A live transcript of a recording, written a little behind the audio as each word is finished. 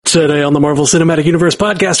Today on the Marvel Cinematic Universe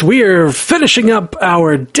podcast, we're finishing up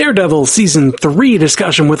our Daredevil Season 3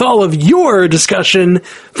 discussion with all of your discussion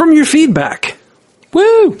from your feedback.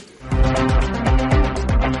 Woo!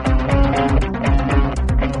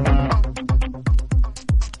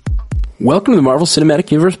 Welcome to the Marvel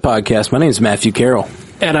Cinematic Universe podcast. My name is Matthew Carroll.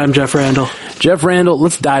 And I'm Jeff Randall. Jeff Randall,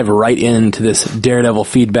 let's dive right into this Daredevil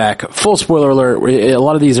feedback. Full spoiler alert, a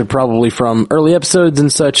lot of these are probably from early episodes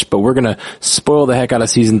and such, but we're going to spoil the heck out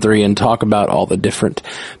of Season 3 and talk about all the different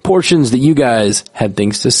portions that you guys had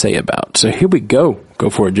things to say about. So here we go.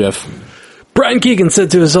 Go for it, Jeff. Brian Keegan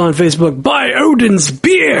said to us on Facebook, "By Odin's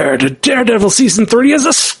beard, Daredevil Season 3 is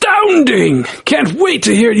astounding! Can't wait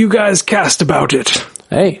to hear you guys cast about it."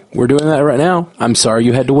 Hey, we're doing that right now. I'm sorry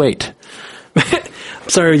you had to wait.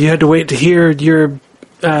 Sorry you had to wait to hear your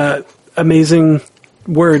amazing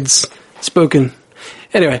words spoken.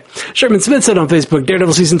 Anyway, Sherman Smith said on Facebook,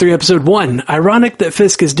 Daredevil Season 3, Episode 1, ironic that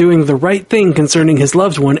Fisk is doing the right thing concerning his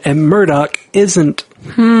loved one and Murdoch isn't.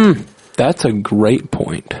 That's a great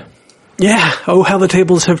point. Yeah, oh, how the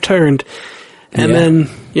tables have turned. And then,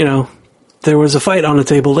 there was a fight on the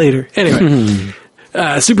table later. Anyway.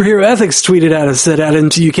 Superhero Ethics tweeted at us, said at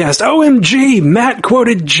MCU Cast, OMG, Matt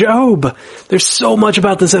quoted Job. There's so much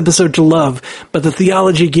about this episode to love, but the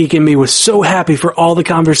theology geek in me was so happy for all the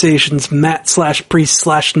conversations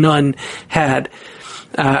Matt/priest/nun had.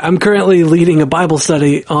 I'm currently leading a Bible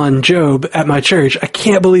study on Job at my church. I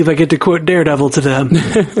can't believe I get to quote Daredevil to them.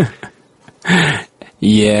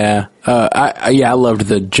 Yeah. I loved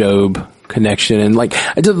the Job connection and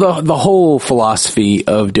the whole philosophy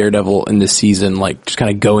of Daredevil in this season, just kind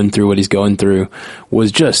of going through what he's going through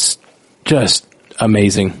was just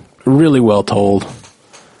amazing. Really well told.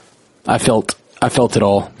 I felt it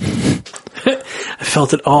all. I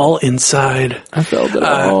felt it all inside. I felt it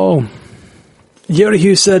all. Yoda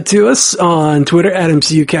Hughes said to us on Twitter at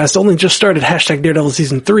MCUcast, only just started #Daredevil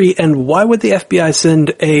Season 3, and why would the FBI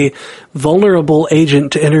send a vulnerable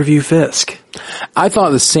agent to interview Fisk? I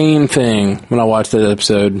thought the same thing when I watched that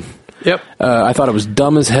episode. Yep. I thought it was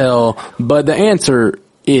dumb as hell, but the answer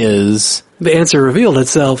is... The answer revealed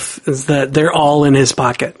itself is that they're all in his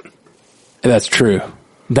pocket. That's true.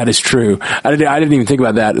 That is true. I didn't even think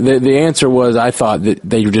about that. The answer was, I thought that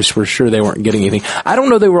they just were sure they weren't getting anything. I don't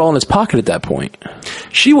know they were all in his pocket at that point.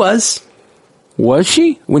 She was. Was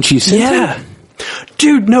she? When she sent Yeah.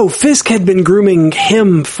 Dude, no, Fisk had been grooming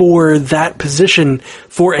him for that position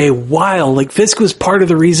for a while. Fisk was part of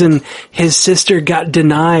the reason his sister got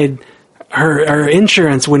denied her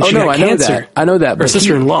insurance when she got cancer. I know that. Her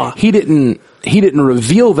sister-in-law. He didn't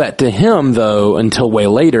reveal that to him, though, until way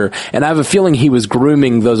later. And I have a feeling he was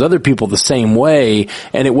grooming those other people the same way,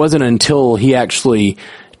 and it wasn't until he actually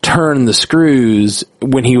turned the screws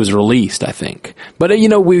when he was released, I think. But, we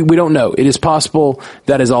don't know. It is possible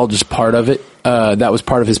that is all just part of it. That was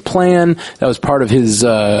part of his plan. That was part of his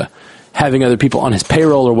having other people on his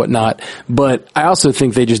payroll or whatnot. But I also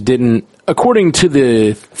think they just didn't, according to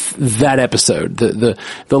that episode, the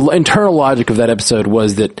internal logic of that episode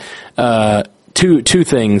was that two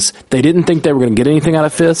things. They didn't think they were going to get anything out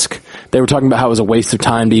of Fisk. They were talking about how it was a waste of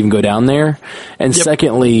time to even go down there. And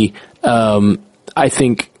secondly, I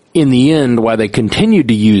think in the end, why they continued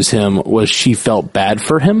to use him was she felt bad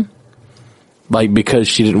for him, because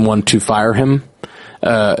she didn't want to fire him.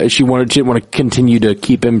 She didn't want to continue to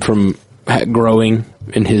keep him from growing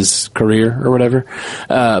in his career or whatever.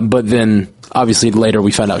 But then obviously later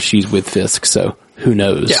we found out she's with Fisk, so who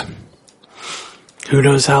knows? Yeah. Who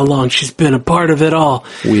knows how long she's been a part of it all.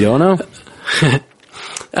 We don't know.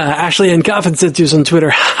 Ashley Ann Coffin said to us on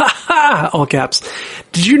Twitter, all caps,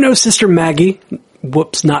 did you know Sister Maggie,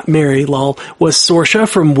 whoops, not Mary, lol, was Sorsha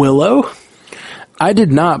from Willow? I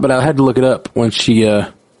did not, but I had to look it up when she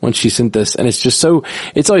sent this, and it's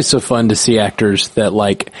always so fun to see actors that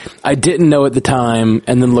I didn't know at the time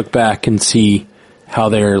and then look back and see how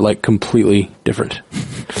they're completely different.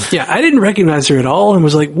 Yeah, I didn't recognize her at all and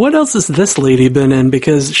was like, what else has this lady been in?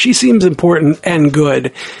 Because she seems important and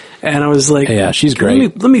good. And I was like, yeah, she's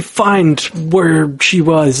great. Let me find where she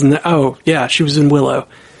was. And she was in Willow.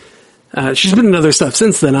 She's been in other stuff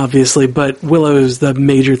since then, obviously, but Willow is the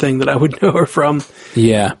major thing that I would know her from.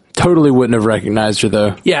 Yeah. Totally wouldn't have recognized her,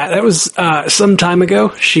 though. Yeah, that was some time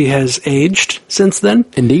ago. She has aged since then.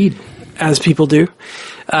 Indeed. As people do.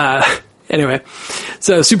 Anyway,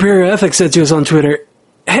 so Superhero Ethics said to us on Twitter,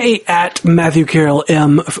 hey, at Matthew Carroll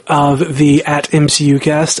M of the at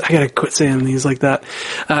MCUcast. I gotta quit saying these like that.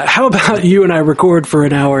 How about you and I record for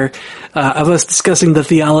an hour of us discussing the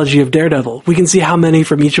theology of Daredevil? We can see how many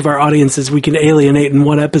from each of our audiences we can alienate in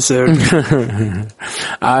one episode.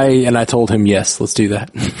 I told him, yes, let's do that.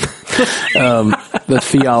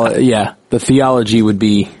 the theology would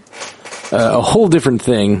be a whole different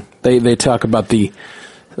thing. They talk about the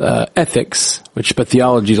ethics, but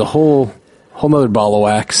theology is a whole nother ball of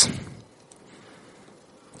wax.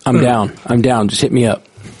 I'm down. Just hit me up.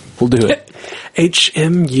 We'll do it.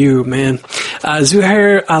 HMU, man.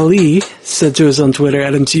 Zuhair Ali said to us on Twitter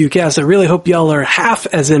at MCUcast, I really hope y'all are half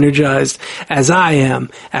as energized as I am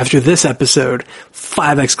after this episode.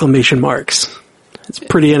 5 exclamation marks. It's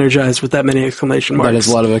pretty energized with that many exclamation marks. That is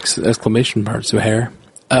a lot of exclamation marks, Zuhair.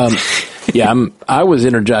 I was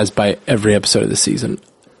energized by every episode of the season.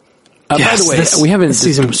 Yes, by the way, this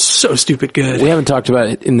season was so stupid good. We haven't talked about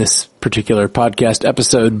it in this particular podcast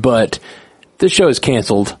episode, but this show is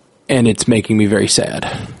canceled, and it's making me very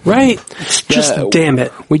sad. Right? Damn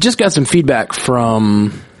it. We just got some feedback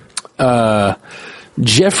from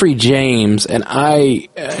Jeffrey James, and I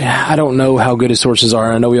don't know how good his sources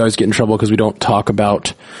are. I know we always get in trouble because we don't talk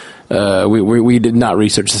about. We did not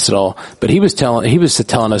research this at all, but he was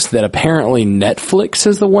telling us that apparently Netflix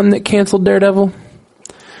is the one that canceled Daredevil,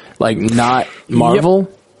 like not Marvel.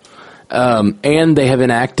 Yep. And they have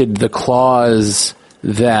enacted the clause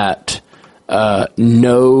that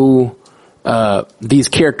these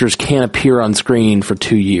characters can't appear on screen for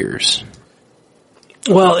 2 years.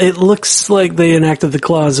 Well, it looks like they enacted the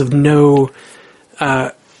clause of no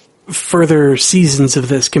further seasons of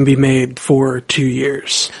this can be made for 2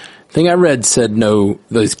 years. The thing I read said no,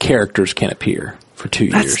 those characters can't appear for 2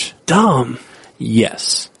 years. That's dumb.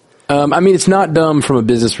 Yes. It's not dumb from a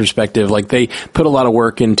business perspective. Like, they put a lot of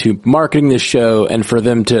work into marketing this show, and for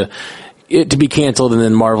them to be canceled and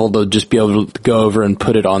then Marvel to just be able to go over and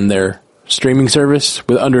put it on their streaming service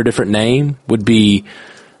under a different name would be,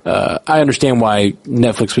 I understand why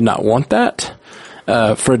Netflix would not want that,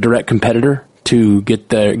 for a direct competitor to get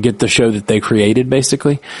the show that they created,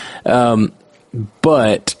 basically.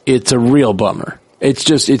 But it's a real bummer. It's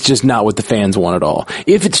just not what the fans want at all.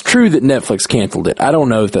 If it's true that Netflix canceled it, I don't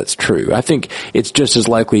know if that's true. I think it's just as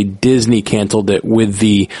likely Disney canceled it with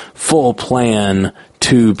the full plan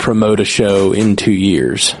to promote a show in 2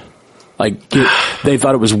 years. Like, they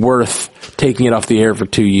thought it was worth taking it off the air for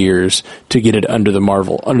 2 years to get it under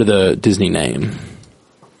the Disney name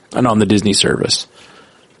and on the Disney service.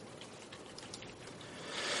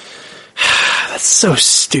 That's so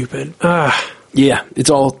stupid. Yeah,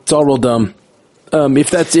 it's all real dumb.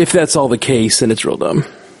 If that's all the case, then it's real dumb.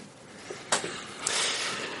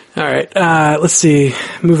 All right, let's see.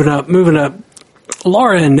 Moving up.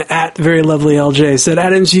 Lauren at Very Lovely LJ said,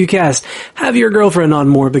 at MCUcast, have your girlfriend on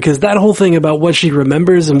more, because that whole thing about what she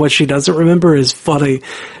remembers and what she doesn't remember is funny.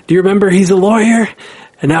 Do you remember he's a lawyer?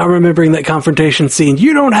 And now I'm remembering that confrontation scene.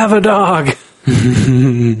 You don't have a dog.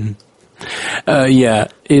 Yeah,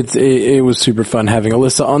 it was super fun having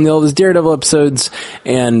Alyssa on all those Daredevil episodes,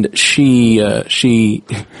 and she,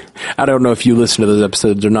 I don't know if you listen to those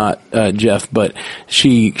episodes or not, Jeff, but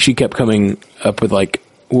she kept coming up with like,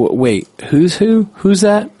 wait, who's who? Who's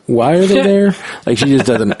that? Why are they there? Like, she just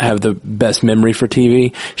doesn't have the best memory for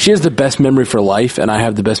TV. She has the best memory for life, and I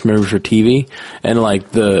have the best memory for TV, and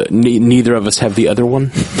like neither of us have the other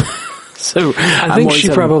one. So I think she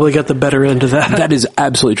probably got the better end of that. That is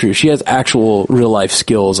absolutely true. She has actual real life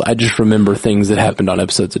skills. I just remember things that happened on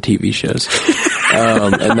episodes of TV shows.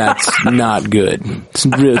 And that's not good. It's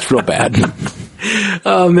real bad.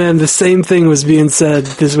 Oh man, the same thing was being said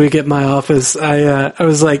this week at my office. I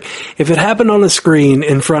was like, if it happened on a screen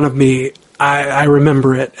in front of me, I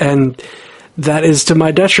remember it. And that is to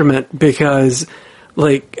my detriment, because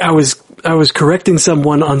like I was correcting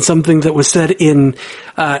someone on something that was said in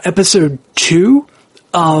episode 2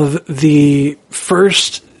 of the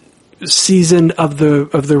first season of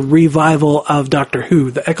the revival of Doctor Who,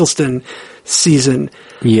 the Eccleston season.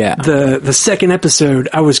 Yeah. The second episode,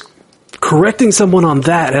 I was correcting someone on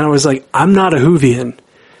that, and I was like, I'm not a Whovian,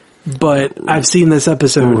 but I've seen this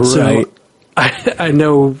episode, right. So I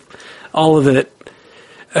know all of it.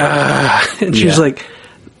 And she was like,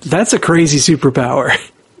 that's a crazy superpower.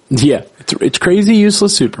 Yeah, it's crazy,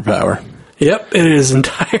 useless superpower. Yep, it is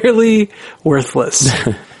entirely worthless.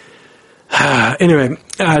 Anyway,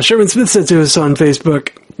 Sherman Smith said to us on Facebook,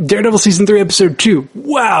 Daredevil Season 3, Episode 2.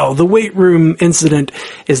 Wow, the weight room incident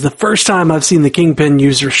is the first time I've seen the Kingpin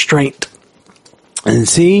use restraint. And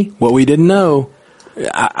see, what we didn't know.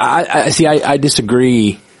 I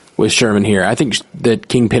disagree with Sherman here. I think that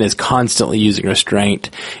Kingpin is constantly using restraint.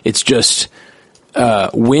 It's just...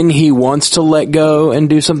 when he wants to let go and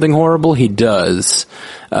do something horrible, he does.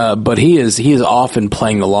 But he is often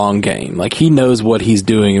playing the long game. Like, he knows what he's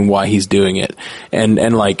doing and why he's doing it.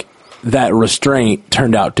 And like, that restraint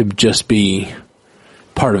turned out to just be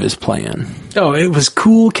part of his plan. Oh, it was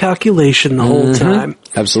cool calculation the whole time.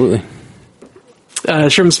 Absolutely.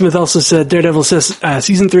 Sherman Smith also said, Daredevil says,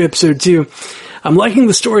 Season 3, Episode 2, I'm liking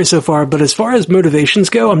the story so far, but as far as motivations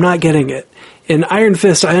go, I'm not getting it. In Iron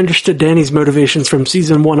Fist, I understood Danny's motivations from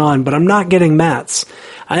Season 1 on, but I'm not getting Matt's.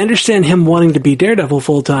 I understand him wanting to be Daredevil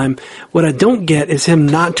full-time. What I don't get is him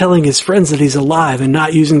not telling his friends that he's alive and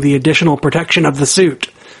not using the additional protection of the suit.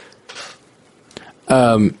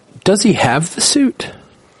 Does he have the suit?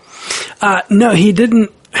 No, he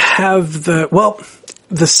didn't have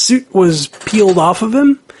the suit was peeled off of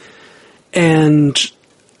him, and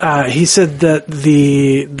he said that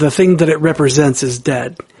the thing that it represents is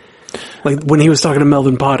dead. Like when he was talking to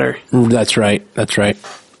Melvin Potter. That's right.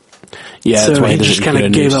 Yeah, so that's why he just kind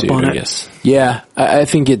of gave up on it. Guess. Yeah, I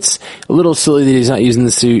think it's a little silly that he's not using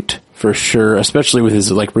the suit for sure, especially with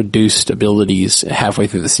his like reduced abilities halfway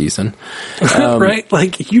through the season. Right?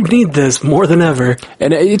 Like you need this more than ever.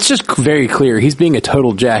 And it's just very clear he's being a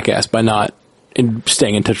total jackass by not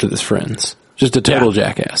staying in touch with his friends. Just a total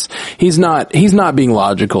jackass. He's not being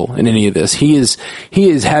logical in any of this. He is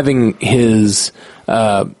having his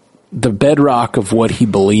the bedrock of what he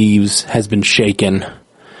believes has been shaken.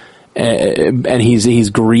 And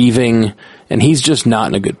he's grieving, and he's just not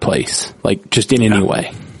in a good place, like just in any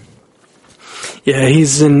way. Yeah,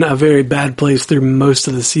 he's in a very bad place through most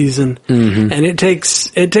of the season, and it takes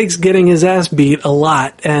getting his ass beat a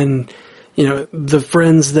lot, and you know the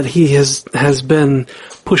friends that he has been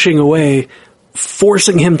pushing away,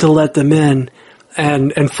 forcing him to let them in,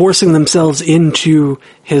 and forcing themselves into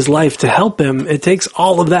his life to help him. It takes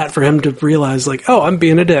all of that for him to realize, like, oh, I'm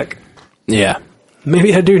being a dick. Yeah.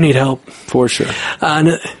 Maybe I do need help. For sure.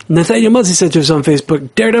 Nathaniel Muzzy said to us on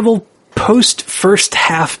Facebook, Daredevil post first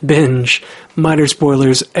half binge, minor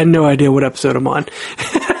spoilers, and no idea what episode I'm on.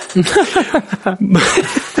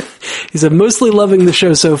 He said, mostly loving the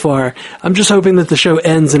show so far. I'm just hoping that the show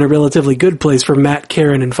ends in a relatively good place for Matt,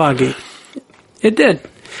 Karen, and Foggy. It did.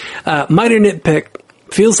 Minor nitpick.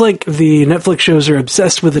 Feels like the Netflix shows are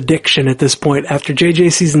obsessed with addiction at this point after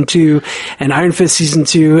JJ Season 2 and Iron Fist Season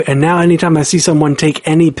 2, and now anytime I see someone take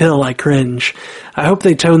any pill, I cringe. I hope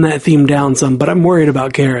they tone that theme down some, but I'm worried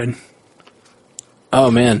about Karen.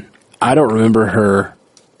 Oh, man. I don't remember her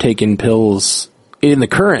taking pills in the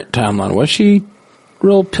current timeline. Was she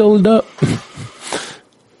real pilled up?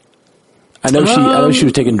 I know she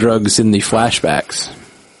was taking drugs in the flashbacks.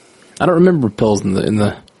 I don't remember pills in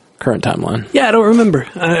the current timeline. Yeah, I don't remember.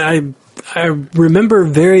 I remember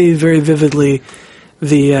very, very vividly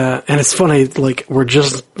and it's funny, like,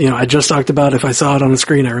 I just talked about if I saw it on the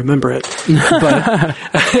screen, I remember it. But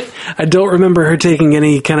I don't remember her taking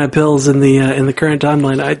any kind of pills in the current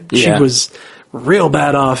timeline. She was real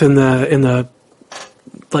bad off in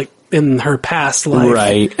her past life.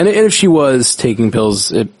 Right. And if she was taking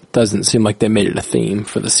pills, it doesn't seem like they made it a theme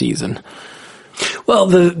for the season. Well,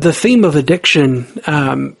 the theme of addiction,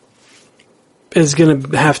 is going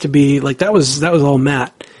to have to be like that was all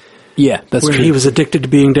Matt. Yeah, that's where true. He was addicted to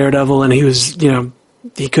being Daredevil, and he was,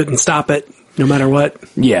 he couldn't stop it no matter what.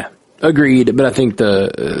 Yeah, agreed. But I think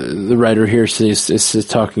the writer here is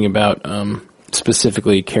talking about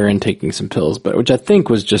specifically Karen taking some pills, but which I think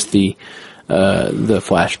was just the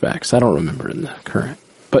flashbacks. I don't remember in the current,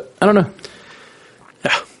 but I don't know.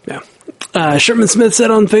 Yeah. Sherman Smith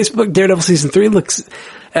said on Facebook, Daredevil Season 3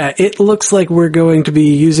 looks like we're going to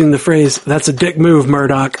be using the phrase, that's a dick move,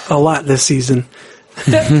 Murdoch, a lot this season.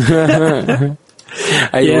 I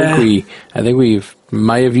think we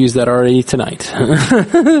might have used that already tonight.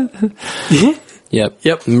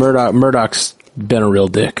 Yep. Murdoch's been a real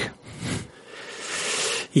dick.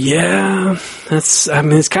 Yeah. It's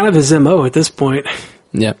kind of his MO at this point.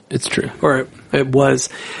 Yep, it's true. Or it was.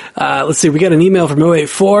 Let's see, we got an email from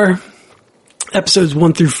 084. Episodes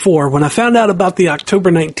 1 through 4. When I found out about the October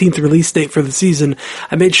 19th release date for the season,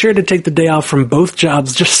 I made sure to take the day off from both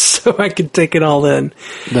jobs just so I could take it all in.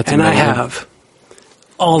 That's and amazing. I have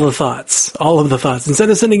all of the thoughts. Instead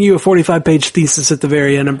of sending you a 45-page thesis at the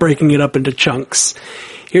very end, I'm breaking it up into chunks.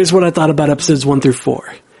 Here's what I thought about episodes 1 through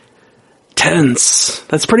 4. Tense.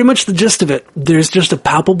 That's pretty much the gist of it. There's just a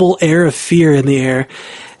palpable air of fear in the air.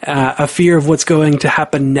 A fear of what's going to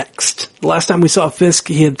happen next. The last time we saw Fisk,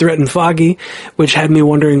 he had threatened Foggy, which had me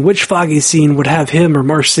wondering which Foggy scene would have him or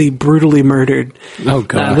Marcy brutally murdered. Oh,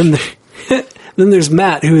 gosh. Then there's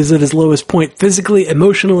Matt, who is at his lowest point physically,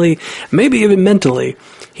 emotionally, maybe even mentally.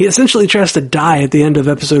 He essentially tries to die at the end of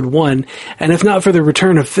episode 1, and if not for the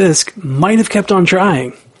return of Fisk, might have kept on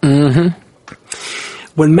trying. Mm-hmm.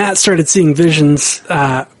 When Matt started seeing visions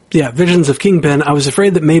of Kingpin, I was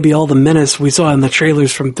afraid that maybe all the menace we saw in the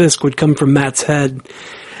trailers from Fisk would come from Matt's head.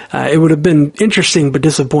 It would have been interesting but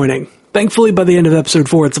disappointing. Thankfully, by the end of episode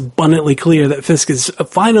 4, it's abundantly clear that Fisk is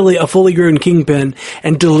finally a fully grown Kingpin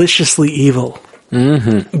and deliciously evil.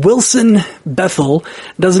 Mm-hmm. Wilson Bethel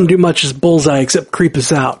doesn't do much as Bullseye except creep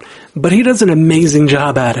us out, but he does an amazing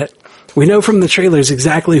job at it. We know from the trailers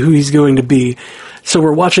exactly who he's going to be, so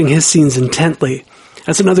we're watching his scenes intently.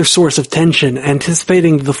 That's another source of tension,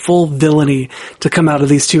 anticipating the full villainy to come out of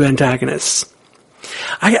these two antagonists.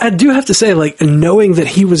 I do have to say, like, knowing that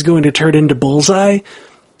he was going to turn into Bullseye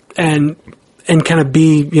and kind of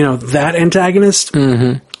be, you know, that antagonist,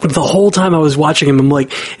 the whole time I was watching him, I'm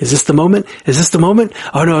like, is this the moment? Is this the moment?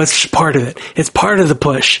 Oh no, it's just part of it. It's part of the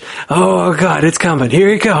push. Oh God, it's coming. Here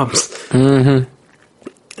he comes. Mm-hmm.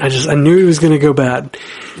 I knew he was going to go bad.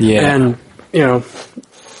 Yeah. And, you know,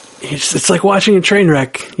 it's like watching a train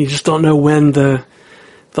wreck. You just don't know when the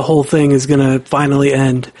whole thing is going to finally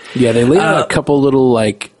end. Yeah, they laid out a couple little,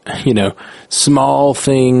 like, you know, small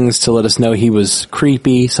things to let us know he was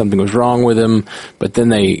creepy, something was wrong with him, but then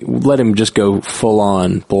they let him just go full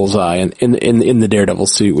on Bullseye in the Daredevil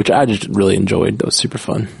suit, which I just really enjoyed. That was super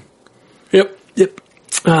fun. Yep.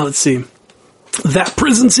 Let's see. That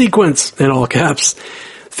prison sequence, in all caps.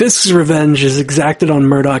 Fisk's revenge is exacted on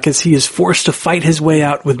Murdoch as he is forced to fight his way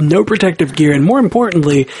out with no protective gear and, more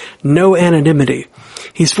importantly, no anonymity.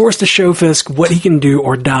 He's forced to show Fisk what he can do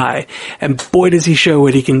or die, and boy does he show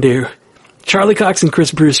what he can do. Charlie Cox and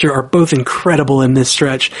Chris Brewster are both incredible in this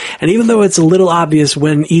stretch, and even though it's a little obvious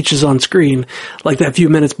when each is on screen, like that few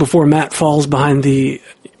minutes before Matt falls behind the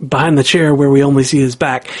chair where we only see his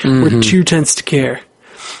back, we're too tense to care.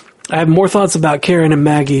 I have more thoughts about Karen and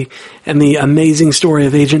Maggie and the amazing story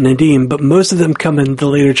of Agent Nadeem, but most of them come in the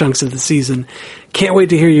later chunks of the season. Can't wait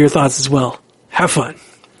to hear your thoughts as well. Have fun.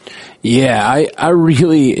 Yeah, I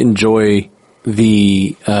really enjoy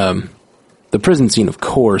the prison scene, of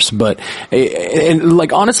course, but and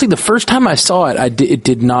like honestly, the first time I saw it, it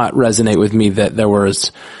did not resonate with me that there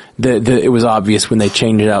was it was obvious when they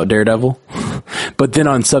changed out Daredevil. But then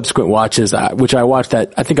on subsequent watches, I think I watched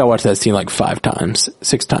that scene like 5 times,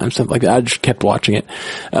 6 times, something like that. I just kept watching it.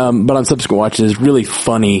 But on subsequent watches, it's really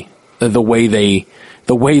funny. The way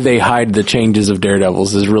they hide the changes of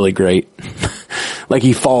Daredevils is really great. Like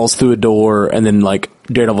he falls through a door and then like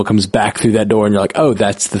Daredevil comes back through that door and you're like, oh,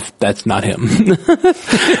 that's not him.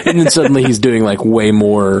 And then suddenly he's doing like way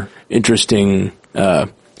more interesting,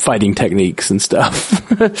 fighting techniques and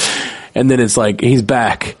stuff. And then it's like, he's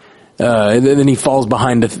back. And then he falls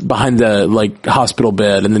behind the like hospital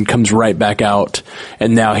bed and then comes right back out.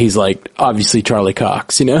 And now he's like, obviously Charlie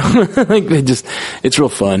Cox, you know, like it's real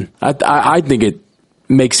fun. I think it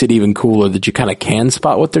makes it even cooler that you kind of can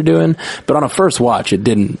spot what they're doing. But on a first watch, it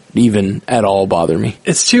didn't even at all bother me.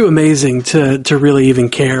 It's too amazing to really even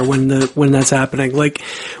care when that's happening. Like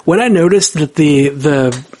when I noticed that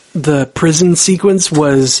the prison sequence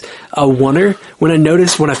was a oneer, when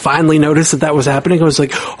I finally noticed that was happening, I was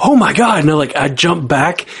like, oh my God. And I jumped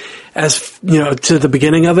back as, you know, to the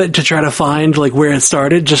beginning of it to try to find like where it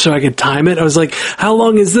started just so I could time it. I was like, how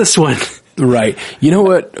long is this one? Right. You know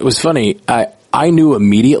what was funny? I knew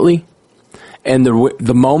immediately, and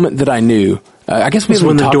the moment that I knew, I guess we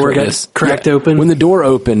when the door got cracked open. When the door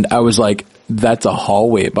opened, I was like, "That's a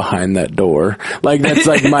hallway behind that door." Like that's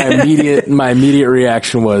like my immediate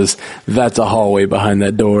reaction was, "That's a hallway behind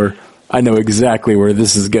that door." I know exactly where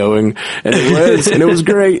this is going, and it was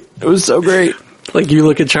great. It was so great. Like you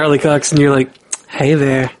look at Charlie Cox and you're like, "Hey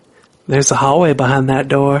there, there's a hallway behind that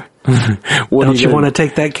door. Don't you want to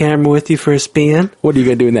take that camera with you for a spin? What are you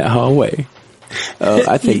gonna do in that hallway?"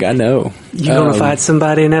 I think I know. You gonna fight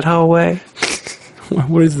somebody in that hallway?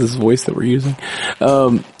 What is this voice that we're using?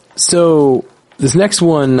 So this next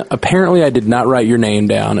one, apparently I did not write your name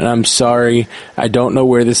down, and I'm sorry. I don't know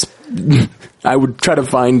where this. I would try to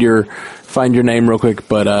find your name real quick,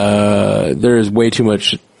 but there is way too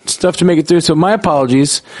much stuff to make it through. So my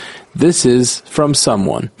apologies. This is from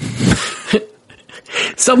someone.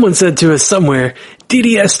 Someone said to us somewhere,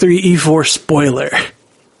 DDS3E4 spoiler.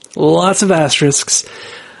 Lots of asterisks.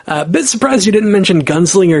 Bit surprised you didn't mention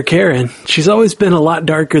Gunslinger Karen. She's always been a lot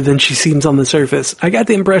darker than she seems on the surface. I got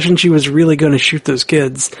the impression she was really going to shoot those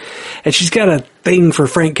kids. And she's got a thing for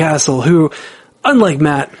Frank Castle, who, unlike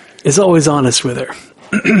Matt, is always honest with her.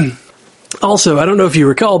 Also, I don't know if you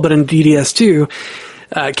recall, but in DDS2,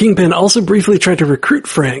 Kingpin also briefly tried to recruit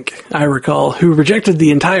Frank, I recall, who rejected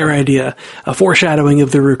the entire idea, a foreshadowing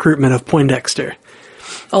of the recruitment of Poindexter.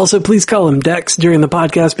 Also, please call him Dex during the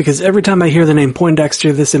podcast because every time I hear the name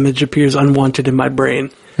Poindexter, this image appears unwanted in my brain.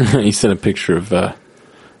 He sent a picture of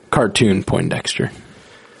cartoon Poindexter.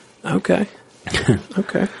 Okay.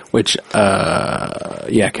 Okay. Which, I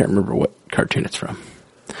can't remember what cartoon it's from.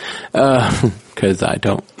 Cause I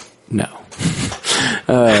don't know.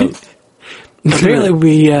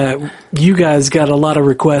 Apparently you guys got a lot of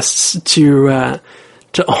requests to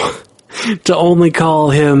only call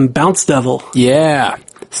him Bounce Devil. Yeah.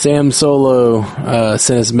 Sam Solo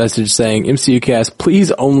sent us a message saying, MCU cast,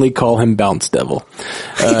 please only call him Bounce Devil.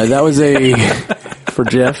 That was for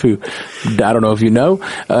Jeff, who I don't know if you know.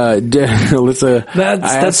 Alyssa.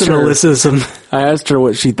 That's an Alyssaism. I asked her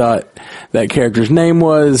what she thought that character's name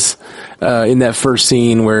was in that first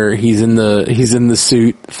scene where he's in the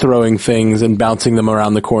suit throwing things and bouncing them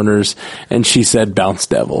around the corners, and she said Bounce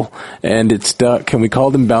Devil, and it stuck. And we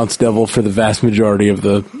called him Bounce Devil for the vast majority of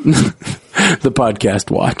the the podcast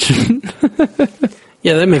watch.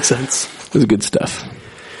 Yeah, that makes sense. It was good stuff.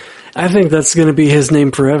 I think that's going to be his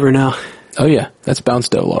name forever now. Oh yeah, that's Bounce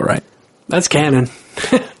Devil, all right. That's canon.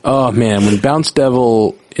 Oh man, when Bounce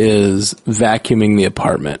Devil is vacuuming the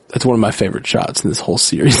apartment, that's one of my favorite shots in this whole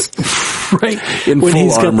series. Right. In when full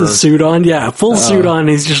he's armor. got the suit on, yeah, full suit on,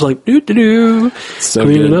 he's just like, doo-doo-doo, so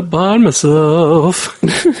cleaning good. up behind myself.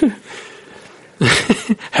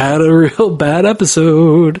 Had a real bad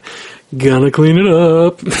episode. Gonna clean it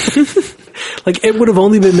up. Like, it would have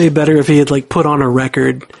only been made better if he had, like, put on a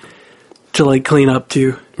record to, like, clean up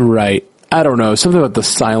to. Right. I don't know. Something about the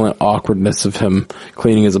silent awkwardness of him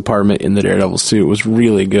cleaning his apartment in the Daredevil suit was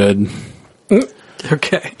really good.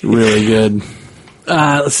 Okay. Really good.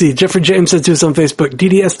 Let's see. Jeffrey James said to us on Facebook,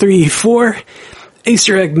 DDS3E4,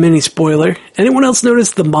 Easter egg mini spoiler. Anyone else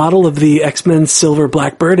notice the model of the X-Men Silver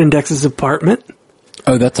Blackbird in Dex's apartment?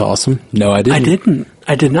 Oh, that's awesome. No, I didn't.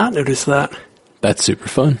 I did not notice that. That's super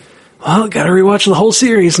fun. Well, gotta rewatch the whole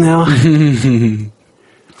series now.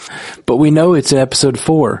 But we know it's in episode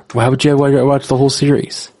 4. Why would you watch the whole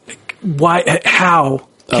series? Why? How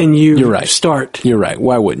can you you're right. start? You're right.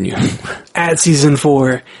 Why wouldn't you? At season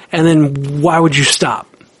 4, and then why would you stop?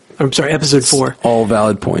 I'm sorry, episode 4. All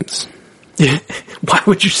valid points. Why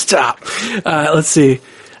would you stop? Let's see.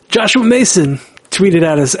 Joshua Mason tweeted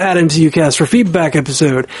at us at MCUcast for feedback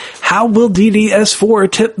episode. How will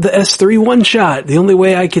DDS4 tip the S3 one shot? The only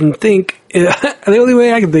way I can think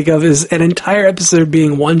of is an entire episode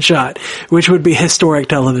being one shot, which would be historic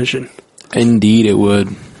television. Indeed it would.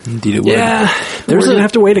 Yeah. We're going to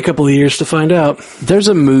have to wait a couple of years to find out. There's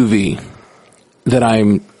a movie that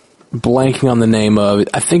I'm blanking on the name of.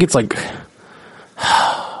 I think it's like,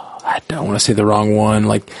 I don't want to say the wrong one,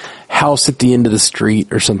 like House at the End of the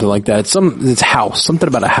Street or something like that. It's House, something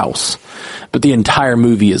about a house. But the entire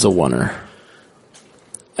movie is a oneer.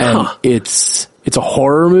 And it's a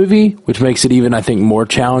horror movie, which makes it even, I think, more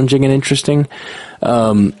challenging and interesting.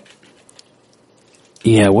 Yeah,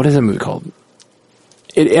 what is that movie called?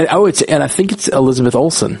 And I think it's Elizabeth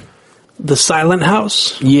Olsen. The Silent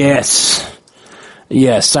House? Yes.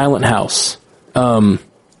 Yeah, Silent House. Yeah,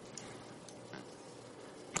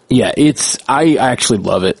 I actually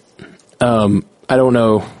love it. I don't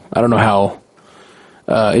know how,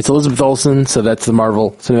 it's Elizabeth Olsen, so that's the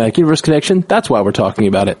Marvel Cinematic Universe connection. That's why we're talking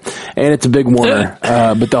about it. And it's a big Warner,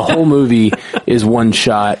 but the whole movie is one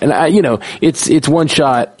shot. And it's one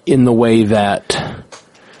shot in the way that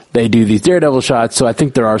they do these Daredevil shots, so I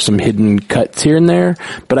think there are some hidden cuts here and there,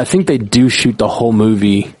 but I think they do shoot the whole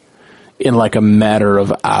movie in like a matter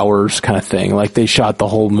of hours kind of thing. Like they shot the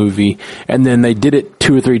whole movie and then they did it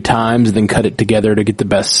 2 or 3 times and then cut it together to get the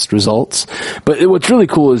best results. But what's really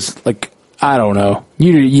cool is, like, I don't know.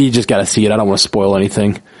 You just gotta see it. I don't want to spoil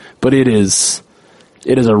anything, but it is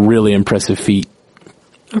a really impressive feat.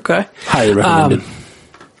 Okay. Highly recommended.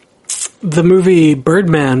 The movie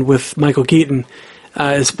Birdman with Michael Keaton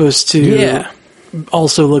is supposed to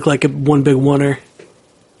also look like one big oneer.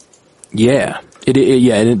 Yeah.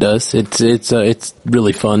 It does. It's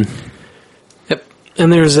really fun. Yep.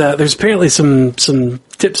 And there's apparently some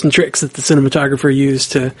tips and tricks that the cinematographer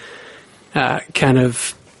used to kind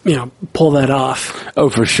of, pull that off. Oh,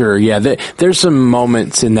 for sure. Yeah. There's some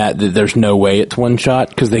moments in that there's no way it's one shot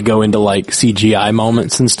because they go into like CGI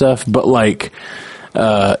moments and stuff, but like,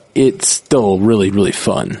 it's still really, really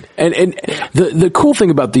fun. And the cool thing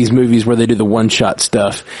about these movies where they do the one shot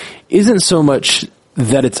stuff isn't so much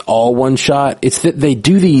that it's all one shot. It's that they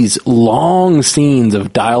do these long scenes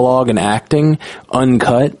of dialogue and acting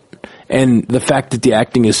uncut. And the fact that the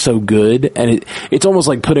acting is so good and it's almost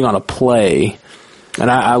like putting on a play. And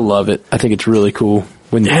I love it. I think it's really cool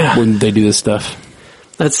when they do this stuff.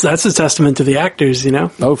 That's a testament to the actors,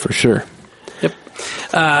 Oh, for sure. Yep.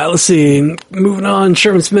 Let's see. Moving on.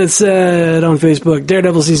 Sherman Smith said on Facebook,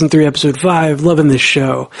 Daredevil Season 3, Episode 5, loving this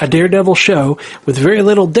show. A Daredevil show with very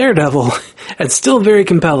little Daredevil and still very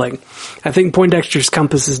compelling. I think Poindexter's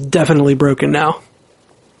compass is definitely broken now.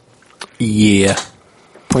 Yeah.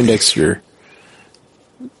 Poindexter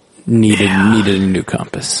needed a new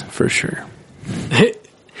compass, for sure.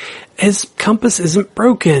 His compass isn't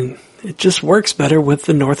broken. It just works better with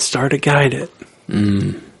the North Star to guide it.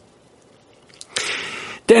 Danny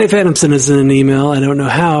Phantomson is in an email. I don't know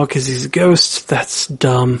how, because he's a ghost. That's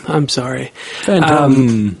dumb. I'm sorry.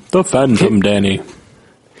 Phantom. The Phantom, Danny.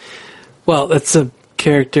 Well, that's a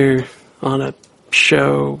character on a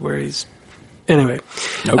show where he's... Anyway.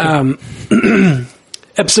 Okay.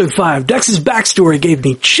 Episode 5. Dex's backstory gave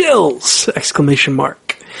me chills! !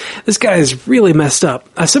 This guy is really messed up.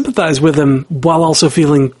 I sympathize with him while also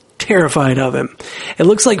feeling terrified of him. It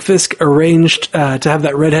looks like Fisk arranged to have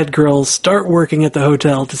that redhead girl start working at the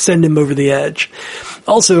hotel to send him over the edge.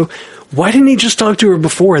 Also, why didn't he just talk to her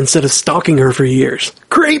before instead of stalking her for years?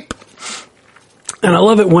 Creep! And I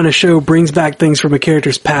love it when a show brings back things from a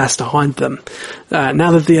character's past to haunt them.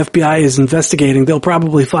 Now that the FBI is investigating, they'll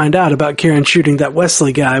probably find out about Karen shooting that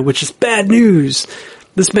Wesley guy, which is bad news.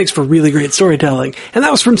 This makes for really great storytelling. And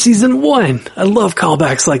that was from season 1. I love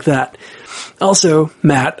callbacks like that. Also,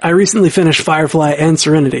 Matt, I recently finished Firefly and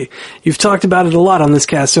Serenity. You've talked about it a lot on this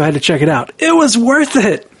cast, so I had to check it out. It was worth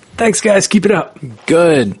it! Thanks, guys. Keep it up.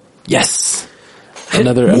 Good. Yes.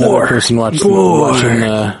 Another person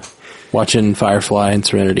watching Firefly and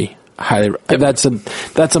Serenity. Highly. Yep.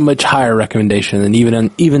 That's a much higher recommendation than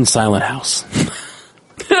even Silent House.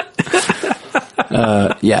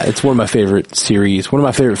 Yeah, it's one of my favorite series. One of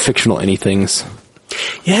my favorite fictional anythings.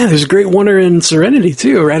 Yeah, there's a great wonder in Serenity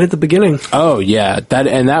too, right at the beginning. Oh yeah,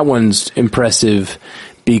 that one's impressive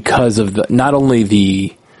because of not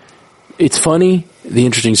only it's funny, the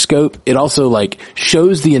interesting scope, it also like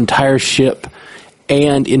shows the entire ship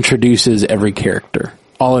and introduces every character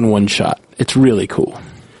all in one shot. It's really cool.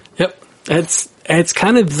 Yep. It's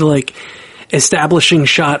kind of like establishing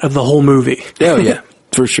shot of the whole movie. Oh yeah,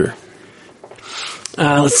 for sure.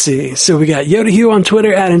 Let's see. So we got Yoda Hugh on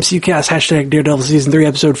Twitter, at MCUcast, hashtag Daredevil Season 3,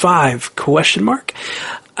 Episode 5, ?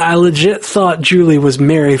 I legit thought Julie was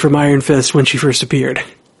Mary from Iron Fist when she first appeared.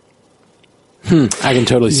 I can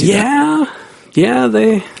totally see that.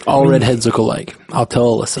 Yeah, all redheads look alike. I'll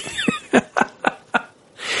tell Alyssa.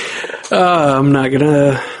 I'm not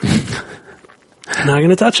gonna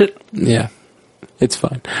touch it. Yeah. It's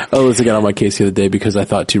fine. Alyssa got on my case the other day because I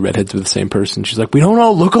thought 2 redheads were the same person. She's like, we don't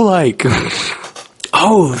all look alike.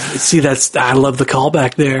 Oh, see, I love the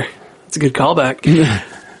callback there. It's a good callback.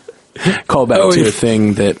 Callback to a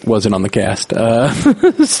thing that wasn't on the cast.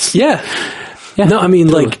 Yeah. No, I mean,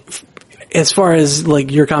 totally. like, as far as, like,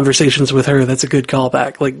 your conversations with her, that's a good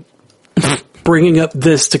callback. Like, bringing up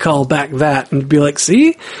this to call back that and be like,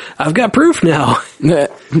 see? I've got proof now. I've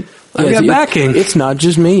got backing. It's not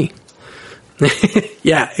just me.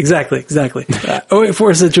 Yeah, exactly.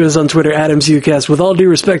 084 Citrus on Twitter, at MCUcast. With all due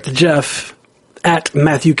respect to Jeff, at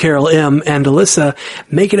Matthew Carroll M, and Alyssa,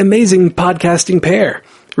 make an amazing podcasting pair.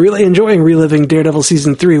 Really enjoying reliving Daredevil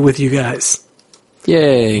Season 3 with you guys.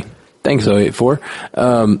 Yay. Thanks, 084.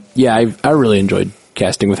 Yeah, I really enjoyed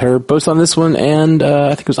casting with her, both on this one and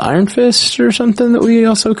I think it was Iron Fist or something that we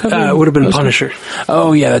also covered. It would have been Punisher.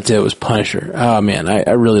 Oh, yeah, that's it. It was Punisher. Oh, man, I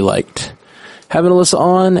really liked having Alyssa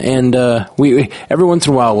on, and we every once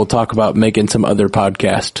in a while we'll talk about making some other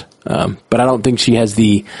podcast, but I don't think she has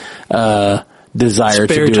the desire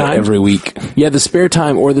to do it every week. Yeah, the spare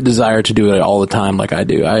time or the desire to do it all the time like I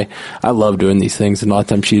do. I love doing these things, and a lot of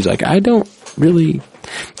times she's like,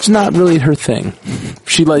 it's not really her thing.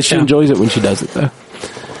 She enjoys it when she does it, though.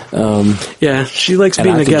 Yeah, she likes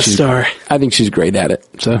being a guest star. I think she's great at it,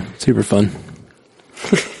 so super fun.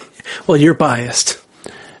 Well, you're biased.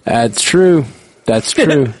 That's true.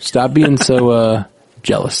 Stop being so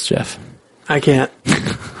jealous, Jeff. I can't.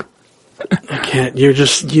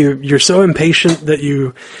 You're so impatient that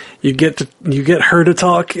you get her to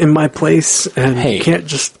talk in my place, and you can't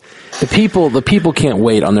just. The people can't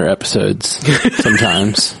wait on their episodes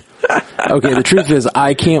sometimes. Okay, the truth is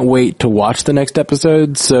I can't wait to watch the next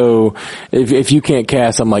episode, so if you can't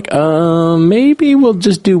cast, I'm like, maybe we'll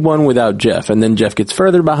just do one without Jeff, and then Jeff gets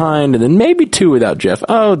further behind, and then maybe 2 without Jeff.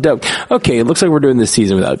 Oh, okay, it looks like we're doing this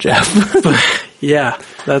season without Jeff. Yeah,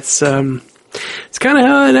 that's, it's kind of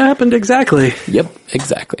how it happened exactly. Yep,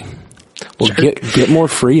 exactly. Well, get more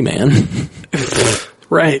free, man.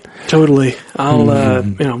 Right, totally.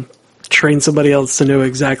 I'll, train somebody else to know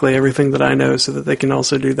exactly everything that I know so that they can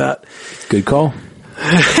also do that. Good call.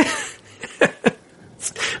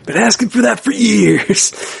 Been asking for that for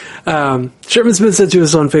years. Sherman Smith said to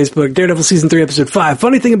us on Facebook, Daredevil Season 3, Episode 5.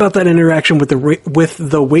 Funny thing about that interaction with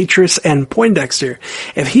the waitress and Poindexter.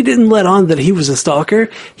 If he didn't let on that he was a stalker,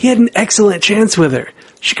 he had an excellent chance with her.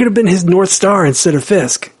 She could have been his North Star instead of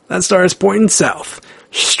Fisk. That star is pointing south.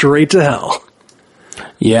 straight to hell.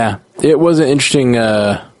 Yeah, it was an interesting,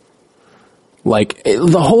 the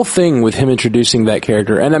whole thing with him introducing that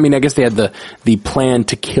character, and I mean, I guess they had the plan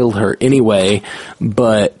to kill her anyway,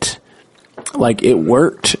 but, like, it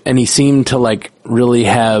worked, and he seemed to, like, really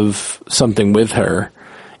have something with her,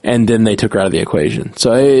 and then they took her out of the equation.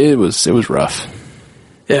 So it was rough.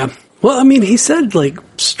 Yeah. Well, I mean, he said, like,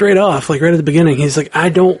 straight off, like, right at the beginning, he's like,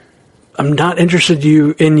 I'm not interested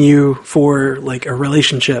in you for, like, a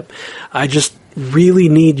relationship. I just really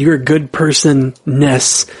need your good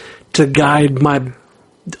person-ness to guide my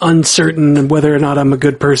uncertain whether or not I'm a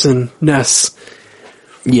good person-ness.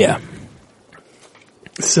 Yeah.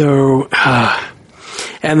 So,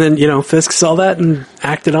 and then, Fisk saw that and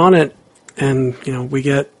acted on it, and, we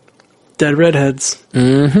get dead redheads.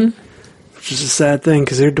 Mm-hmm. Which is a sad thing,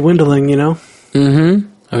 because they're dwindling, Mm-hmm.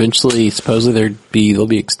 Eventually, supposedly, they'll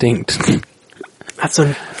be extinct. I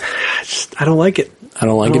don't like it. I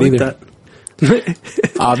don't like it either. That.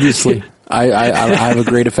 Obviously. I have a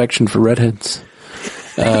great affection for redheads.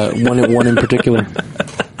 One in particular.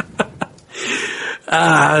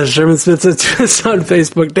 Sherman Smith said to us on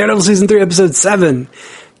Facebook, Daredevil Season 3, Episode 7.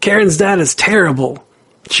 Karen's dad is terrible.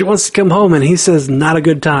 She wants to come home, and he says, not a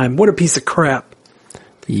good time. What a piece of crap.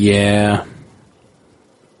 Yeah.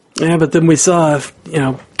 Yeah, but then we saw,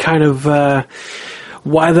 kind of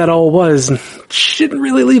why that all was. She didn't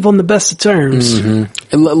really leave on the best of terms.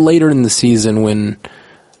 Mm-hmm. Later in the season when...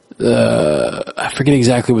 I forget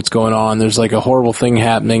exactly what's going on. There's like a horrible thing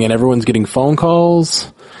happening and everyone's getting phone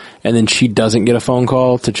calls and then she doesn't get a phone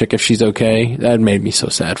call to check if she's okay. That made me so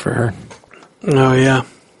sad for her. Oh, yeah.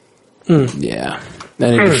 Yeah.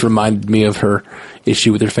 And it just reminded me of her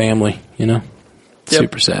issue with her family, Yep.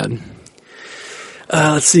 Super sad.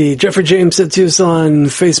 Let's see. Jeffrey James said to us on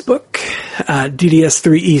Facebook,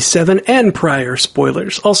 DDS3E7 and prior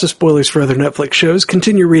spoilers. Also spoilers for other Netflix shows.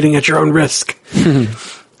 Continue reading at your own risk.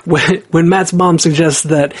 When Matt's mom suggests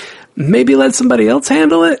that maybe let somebody else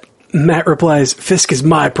handle it, Matt replies, Fisk is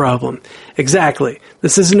my problem. Exactly.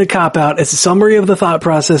 This isn't a cop-out. It's a summary of the thought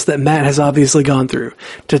process that Matt has obviously gone through.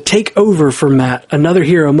 To take over for Matt, another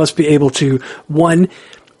hero must be able to, 1,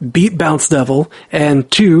 beat Bounce Devil, and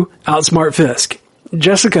 2, outsmart Fisk.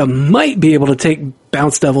 Jessica might be able to take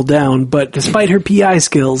Bounce Devil down, but despite her PI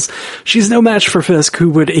skills, she's no match for Fisk, who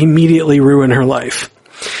would immediately ruin her life.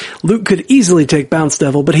 Luke could easily take Bounce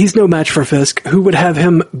Devil, but he's no match for Fisk, who would have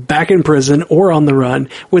him back in prison or on the run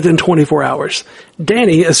within 24 hours.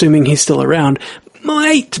 Danny, assuming he's still around,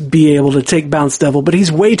 might be able to take Bounce Devil, but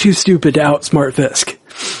he's way too stupid to outsmart Fisk.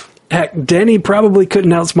 Heck, Danny probably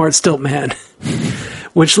couldn't outsmart Stiltman.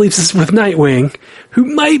 Which leaves us with Nightwing, who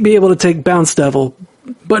might be able to take Bounce Devil,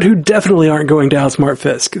 but who definitely aren't going to outsmart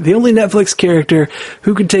Fisk. The only Netflix character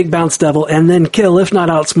who could take Bounce Devil and then kill, if not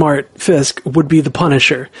outsmart, Fisk would be the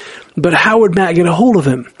Punisher. But how would Matt get a hold of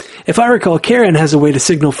him? If I recall, Karen has a way to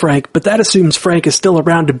signal Frank, but that assumes Frank is still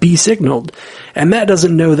around to be signaled. And Matt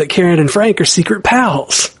doesn't know that Karen and Frank are secret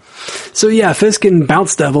pals. So yeah, Fisk and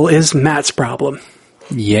Bounce Devil is Matt's problem.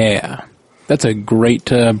 Yeah. That's a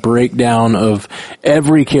great breakdown of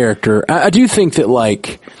every character. I do think that,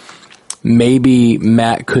 like, maybe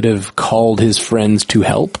Matt could have called his friends to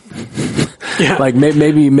help. Yeah. Like,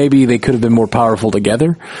 maybe they could have been more powerful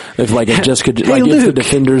together. If, like, if Jessica, hey, if the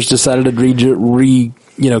Defenders decided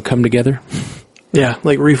to come together. Yeah,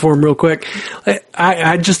 like, reform real quick.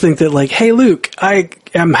 I just think that, like, hey, Luke, I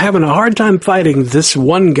am having a hard time fighting this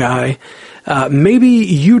one guy. Maybe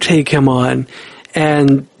you take him on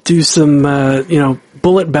and do some,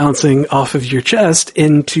 bullet bouncing off of your chest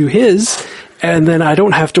into his, and then I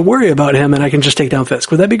don't have to worry about him, and I can just take down Fisk.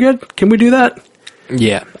 Would that be good? Can we do that?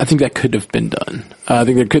 Yeah, I think that could have been done. I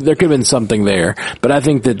think there could have been something there, but I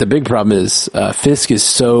think that the big problem is Fisk is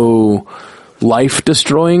so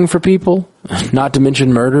life-destroying for people, not to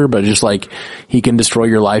mention murder, but just like he can destroy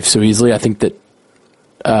your life so easily. I think that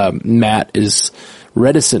Matt is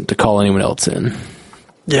reticent to call anyone else in.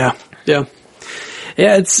 Yeah.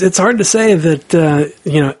 Yeah, it's hard to say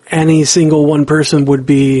that, any single one person would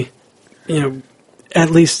be, at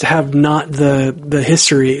least have not the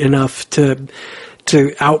history enough to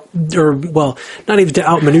not even to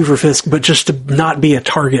outmaneuver Fisk, but just to not be a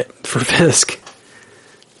target for Fisk.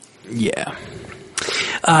 Yeah.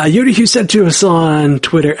 Yoda Hugh said to us on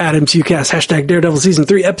Twitter, AdamsUcast, hashtag Daredevil Season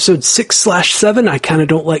 3, Episode 6/7, I kind of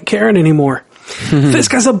don't like Karen anymore.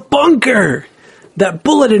 Fisk has a bunker! That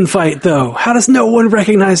Bulletin fight, though. How does no one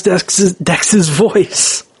recognize Dex's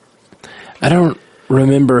voice? I don't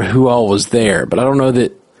remember who all was there, but I don't know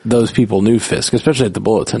that those people knew Fisk, especially at the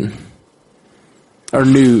Bulletin. Or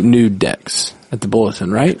knew Dex at the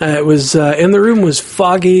Bulletin, right? It was, in the room was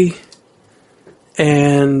Foggy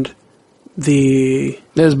and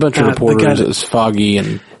there's a bunch of reporters. It was Foggy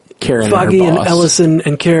and Karen, Foggy and, and Ellison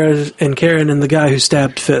and Karen and the guy who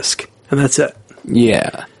stabbed Fisk, and that's it.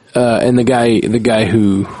 Yeah, and the guy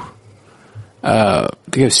who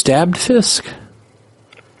stabbed Fisk.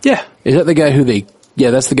 Yeah, is that the guy who they?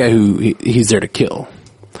 Yeah, that's the guy who he's there to kill.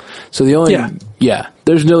 So the only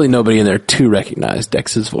there's really nobody in there to recognize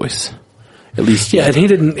Dex's voice, at least. Yeah, and he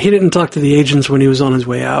didn't talk to the agents when he was on his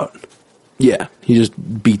way out. Yeah, he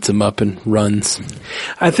just beats them up and runs.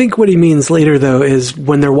 I think what he means later, though, is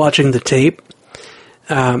when they're watching the tape.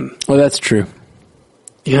 Well, that's true.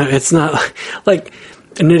 Yeah, it's not like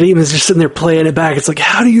Nadeem is just sitting there playing it back. It's like,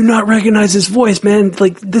 how do you not recognize his voice, man?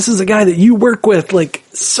 Like, this is a guy that you work with, like,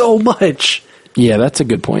 so much. Yeah, that's a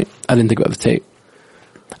good point. I didn't think about the tape.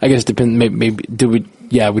 I guess it depends. Maybe do we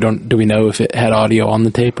know if it had audio on the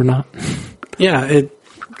tape or not? Yeah, it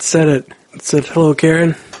said, hello,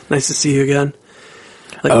 Karen. Nice to see you again.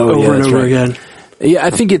 Like, over and over again. Yeah, I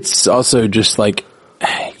think it's also just like,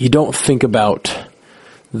 you don't think about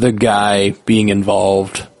the guy being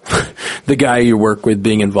involved, the guy you work with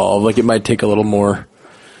being involved. Like, it might take a little more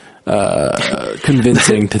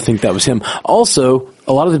convincing to think that was him. Also,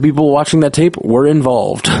 a lot of the people watching that tape were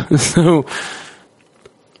involved. So,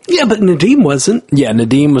 yeah, but Nadeem wasn't. Yeah,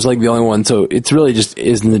 Nadeem was like the only one. So it's really just,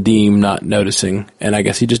 is Nadeem not noticing? And I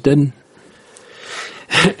guess he just didn't.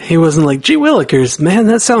 He wasn't like, gee willikers, man,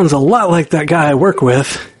 that sounds a lot like that guy I work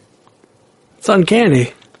with. It's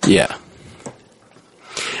uncanny. Yeah.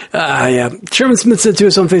 Yeah. Sherman Smith said to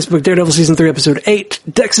us on Facebook, Daredevil Season 3, Episode 8,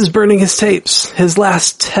 Dex is burning his tapes. His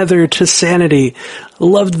last tether to sanity.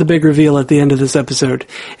 Loved the big reveal at the end of this episode.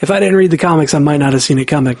 If I didn't read the comics, I might not have seen it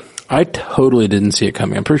coming. I totally didn't see it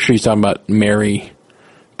coming. I'm pretty sure he's talking about Mary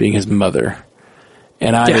being his mother.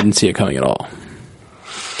 And I didn't see it coming at all.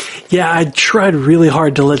 Yeah, I tried really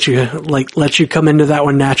hard to let you come into that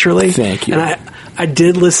one naturally. Thank you. And I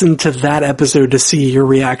did listen to that episode to see your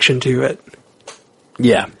reaction to it.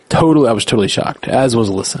 Yeah, totally. I was totally shocked, as was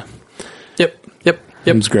Alyssa. Yep.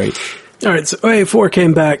 It was great. All right, so OA4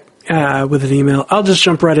 came back with an email. I'll just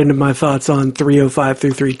jump right into my thoughts on 305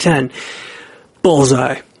 through 310.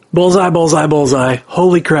 Bullseye.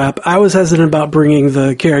 Holy crap. I was hesitant about bringing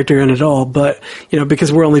the character in at all, but,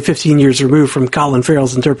 because we're only 15 years removed from Colin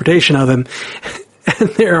Farrell's interpretation of him, and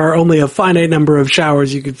there are only a finite number of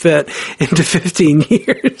showers you could fit into 15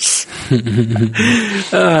 years.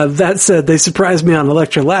 That said, they surprised me on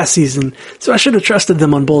Elektra last season, so I should have trusted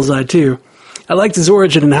them on Bullseye too. I liked his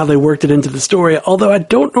origin and how they worked it into the story, although I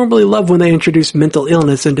don't normally love when they introduce mental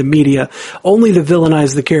illness into media, only to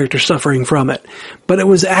villainize the character suffering from it. But it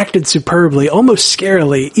was acted superbly, almost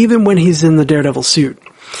scarily, even when he's in the Daredevil suit.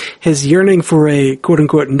 His yearning for a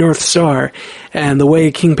quote-unquote North Star, and the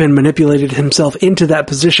way Kingpin manipulated himself into that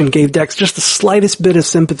position gave Dex just the slightest bit of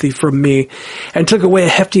sympathy from me, and took away a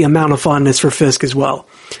hefty amount of fondness for Fisk as well.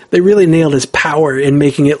 They really nailed his power in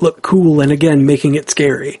making it look cool and again making it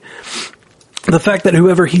scary. The fact that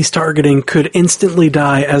whoever he's targeting could instantly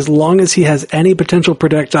die as long as he has any potential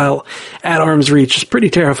projectile at arm's reach is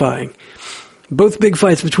pretty terrifying. Both big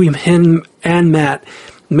fights between him and Matt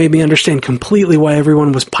made me understand completely why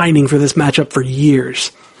everyone was pining for this matchup for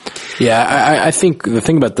years. Yeah, I think the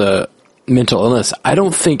thing about the mental illness, I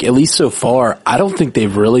don't think, at least so far, I don't think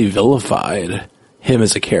they've really vilified him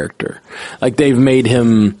as a character. Like, they've made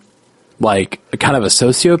him, like, kind of a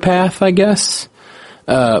sociopath, I guess.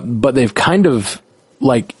 But they've kind of,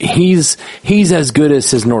 like, he's as good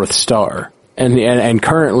as his North Star. And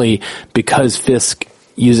currently, because Fisk,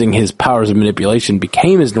 using his powers of manipulation,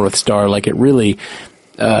 became his North Star, like, it really,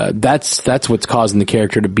 that's what's causing the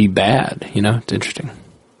character to be bad, It's interesting.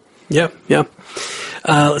 Yep.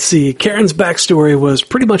 Let's see. Karen's backstory was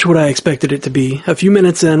pretty much what I expected it to be. A few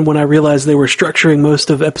minutes in, when I realized they were structuring most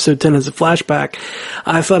of episode 10 as a flashback,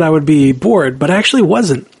 I thought I would be bored, but I actually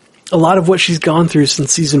wasn't. A lot of what she's gone through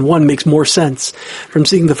since season 1 makes more sense. From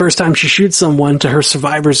seeing the first time she shoots someone to her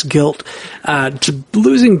survivor's guilt, to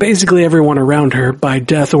losing basically everyone around her by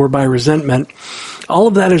death or by resentment. All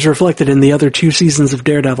of that is reflected in the other 2 seasons of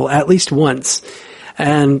Daredevil at least once.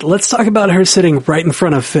 And let's talk about her sitting right in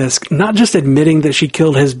front of Fisk, not just admitting that she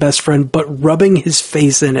killed his best friend, but rubbing his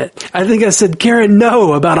face in it. I think I said, Karen,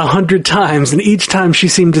 no, about 100 times, and each time she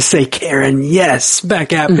seemed to say, Karen, yes,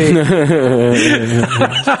 back at me.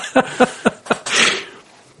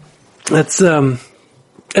 That's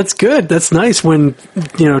good. That's nice when,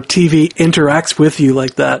 TV interacts with you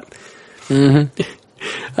like that. Mm-hmm.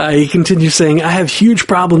 He continues saying, I have huge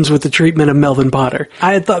problems with the treatment of Melvin Potter.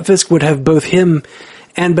 I had thought Fisk would have both him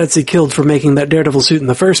and Betsy killed for making that Daredevil suit in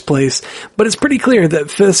the first place, but it's pretty clear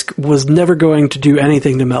that Fisk was never going to do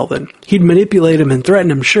anything to Melvin. He'd manipulate him and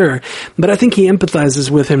threaten him, sure, but I think he empathizes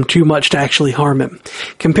with him too much to actually harm him.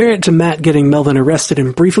 Compare it to Matt getting Melvin arrested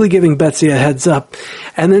and briefly giving Betsy a heads up,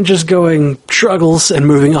 and then just going, struggles, and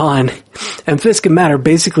moving on. And Fisk and Matt are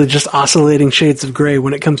basically just oscillating shades of gray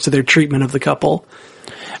when it comes to their treatment of the couple.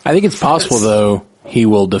 I think it's possible, though, he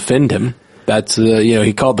will defend him. That's,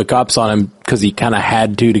 he called the cops on him because he kind of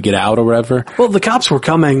had to get out or whatever. Well, the cops were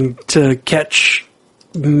coming to catch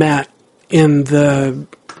Matt in the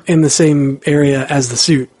same area as the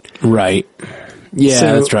suit. Right. Yeah,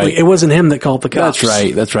 so that's right. It wasn't him that called the cops.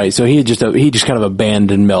 That's right. So he just kind of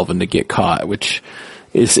abandoned Melvin to get caught, which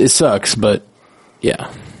it sucks, but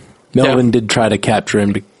yeah. Melvin did try to capture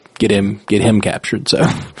him to get him captured, so.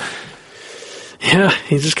 Yeah,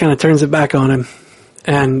 he just kind of turns it back on him.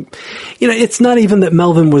 And, it's not even that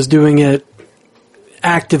Melvin was doing it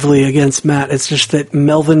actively against Matt. It's just that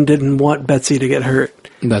Melvin didn't want Betsy to get hurt.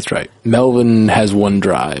 That's right. Melvin has one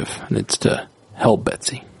drive, and it's to help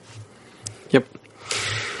Betsy. Yep.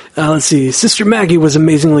 Let's see. Sister Maggie was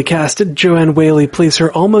amazingly casted. Joanne Whaley plays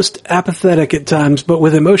her almost apathetic at times, but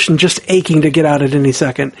with emotion just aching to get out at any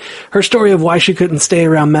second. Her story of why she couldn't stay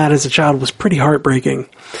around Matt as a child was pretty heartbreaking.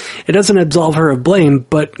 It doesn't absolve her of blame,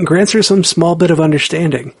 but grants her some small bit of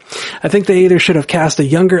understanding. I think they either should have cast a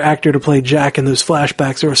younger actor to play Jack in those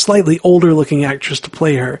flashbacks or a slightly older looking actress to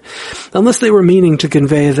play her. Unless they were meaning to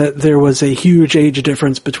convey that there was a huge age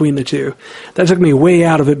difference between the two. That took me way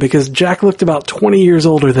out of it because Jack looked about 20 years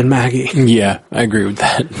older than Maggie. Yeah, I agree with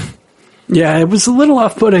that. Yeah, it was a little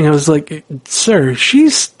off-putting. I was like, sir,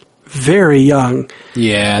 she's very young.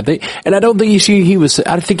 Yeah, and I don't think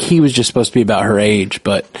I think he was just supposed to be about her age,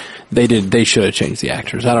 but they should have changed the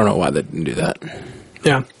actors. I don't know why they didn't do that.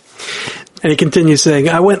 Yeah. And he continues saying,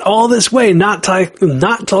 I went all this way not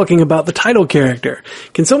talking about the title character.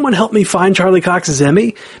 Can someone help me find Charlie Cox's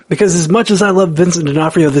Emmy? Because as much as I love Vincent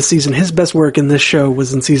D'Onofrio this season, his best work in this show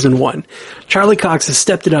was in season 1. Charlie Cox has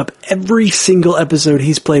stepped it up every single episode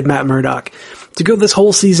he's played Matt Murdock. To go this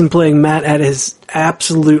whole season playing Matt at his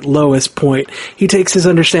absolute lowest point, he takes his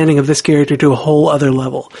understanding of this character to a whole other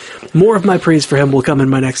level. More of my praise for him will come in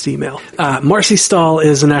my next email. Marcy Stahl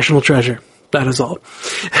is a national treasure. That is all.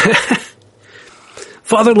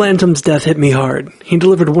 Father Lantom's death hit me hard. He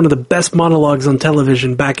delivered one of the best monologues on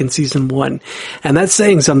television back in season 1, and that's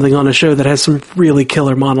saying something on a show that has some really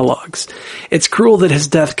killer monologues. It's cruel that his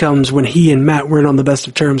death comes when he and Matt weren't on the best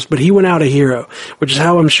of terms, but he went out a hero, which is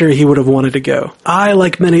how I'm sure he would have wanted to go. I,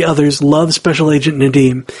 like many others, love Special Agent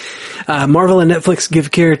Nadeem. Marvel and Netflix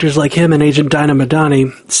give characters like him and Agent Dinah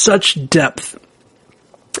Madani such depth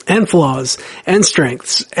and flaws and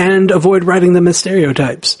strengths, and avoid writing them as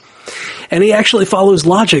stereotypes. And he actually follows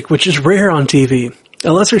logic, which is rare on TV.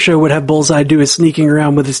 A lesser show would have Bullseye do his sneaking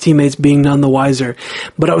around with his teammates being none the wiser.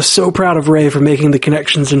 But I was so proud of Ray for making the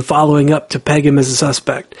connections and following up to peg him as a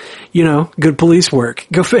suspect. Good police work.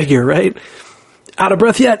 Go figure, right? Out of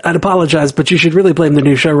breath yet? I'd apologize, but you should really blame the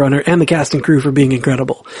new showrunner and the cast and crew for being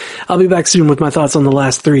incredible. I'll be back soon with my thoughts on the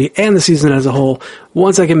last 3 and the season as a whole,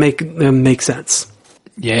 once I can make them make sense.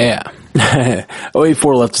 Yeah.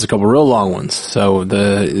 084 left us a couple real long ones. So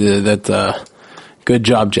good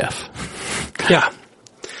job, Jeff. Yeah.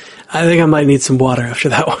 I think I might need some water after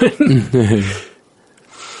that one.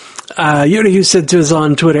 Yoda Hughes said to us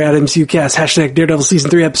on Twitter at MCUcast, hashtag Daredevil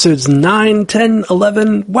Season 3 episodes 9, 10,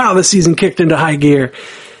 11. Wow, this season kicked into high gear.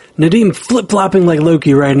 Nadeem flip-flopping like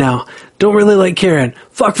Loki right now. Don't really like Karen.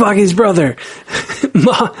 Fuck Foggy's brother.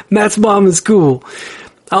 Matt's mom is cool.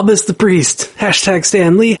 I'll miss the priest. Hashtag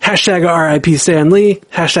Stan Lee. Hashtag RIP Stan Lee.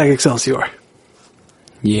 Hashtag Excelsior.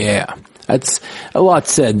 Yeah. That's a lot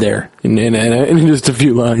said there in just a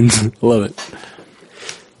few lines. Love it.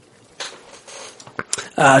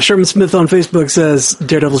 Sherman Smith on Facebook says,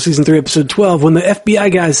 Daredevil Season 3 Episode 12, when the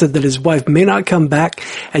FBI guy said that his wife may not come back,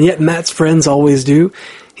 and yet Matt's friends always do,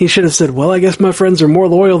 he should have said, well, I guess my friends are more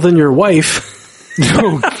loyal than your wife.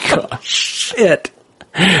 Oh, gosh. Shit.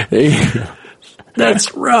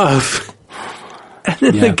 That's rough. And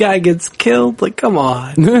then the guy gets killed. Like, come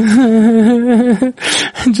on.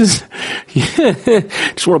 Just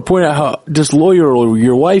want to point out how disloyal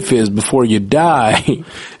your wife is before you die.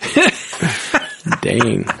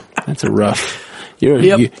 Dang, that's a rough. You're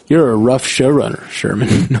a rough showrunner,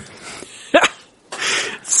 Sherman.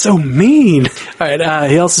 So mean. All right.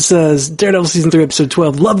 He also says Daredevil Season 3 Episode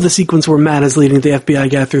 12. Love the sequence where Matt is leading the FBI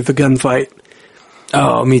guy through the gunfight.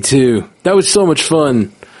 Oh, me too. That was so much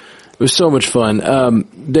fun. It was so much fun.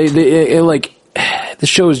 The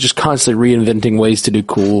show is just constantly reinventing ways to do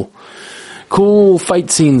cool fight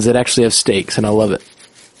scenes that actually have stakes, and I love it.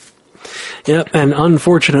 Yep, and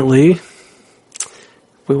unfortunately,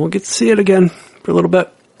 we won't get to see it again for a little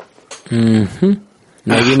bit. Mm-hmm.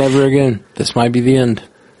 Maybe never again. This might be the end.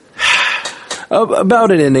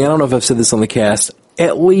 About an ending, I don't know if I've said this on the cast.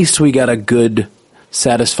 At least we got a good,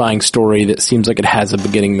 satisfying story that seems like it has a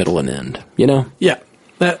beginning, middle, and end. You know? Yeah.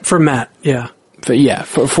 That for Matt, yeah. But yeah,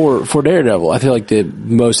 for Daredevil, I feel like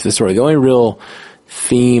most of the story, the only real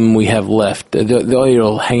theme we have left, the only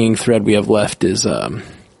real hanging thread we have left is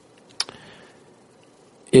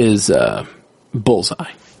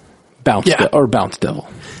Bullseye. Bounce Devil.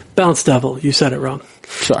 Bounce Devil. You said it wrong.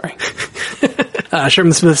 Sorry.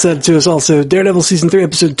 Sherman Smith said to us also, Daredevil Season 3,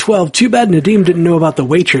 Episode 12, too bad Nadeem didn't know about the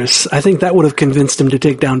waitress. I think that would have convinced him to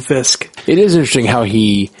take down Fisk. It is interesting how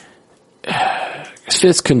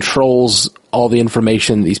Fisk controls all the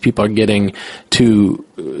information these people are getting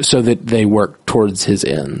so that they work towards his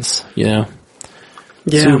ends, you know?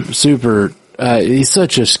 Yeah. Super, he's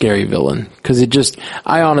such a scary villain. Cause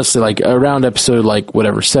I honestly, like, around episode,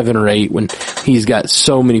 7 or 8, when he's got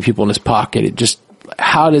so many people in his pocket,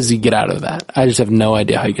 how does he get out of that? I just have no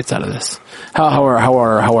idea how he gets out of this. How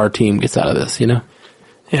our team gets out of this, you know?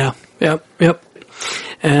 Yeah. Yep.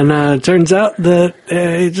 And it turns out that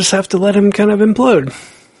you just have to let him kind of implode.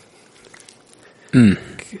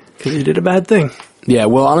 Because he did a bad thing. Yeah,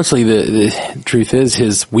 well, honestly, the truth is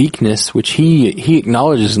his weakness, which he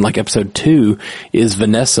acknowledges in episode 2, is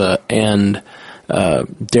Vanessa, and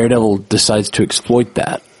Daredevil decides to exploit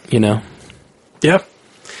that, you know? Yeah.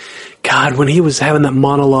 God, when he was having that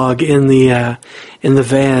monologue in the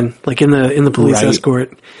van, in the police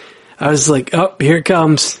escort, I was like, oh, here it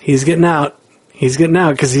comes. He's getting out.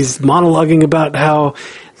 Because he's monologuing about how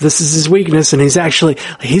this is his weakness, and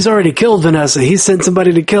he's already killed Vanessa. He sent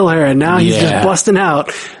somebody to kill her, and now he's just busting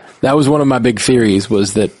out. That was one of my big theories,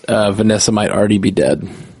 was that Vanessa might already be dead.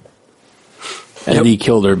 And he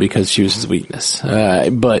killed her because she was his weakness.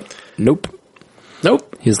 But nope.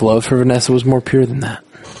 His love for Vanessa was more pure than that.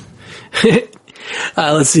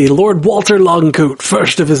 Let's see. Lord Walter Longcoat,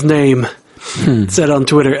 first of his name, said on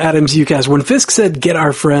Twitter, Adams UCast, when Fisk said, get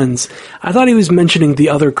our friends, I thought he was mentioning the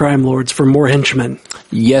other crime lords for more henchmen.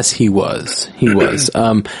 Yes, he was.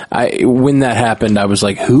 When that happened, I was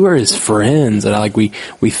like, who are his friends? And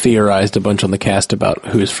we theorized a bunch on the cast about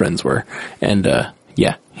who his friends were. And,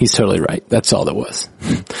 yeah, he's totally right. That's all that was.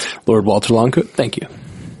 Lord Walter Longcoat, thank you.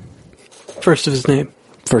 First of his name.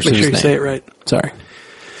 Make sure you say it right. Sorry.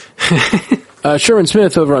 Sherman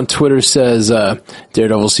Smith over on Twitter says,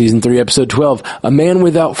 Daredevil Season 3, Episode 12, A Man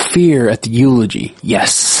Without Fear at the Eulogy.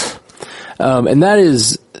 Yes. And that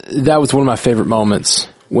was one of my favorite moments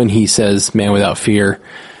when he says Man Without Fear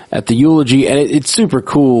at the eulogy. And it's super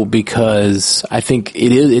cool because I think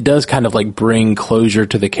it does kind of bring closure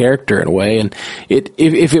to the character in a way. And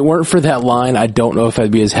if it weren't for that line, I don't know if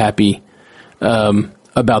I'd be as happy,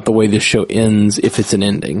 about the way this show ends if it's an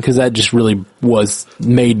ending, because that just really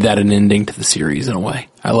made that an ending to the series in a way.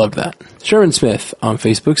 I loved that. Sherman Smith on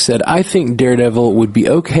Facebook said, I think Daredevil would be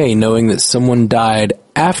okay knowing that someone died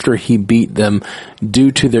after he beat them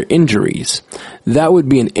due to their injuries. That would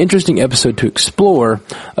be an interesting episode to explore.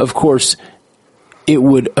 Of course, it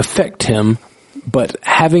would affect him, but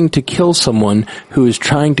having to kill someone who is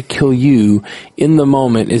trying to kill you in the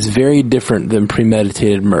moment is very different than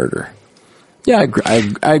premeditated murder. Yeah,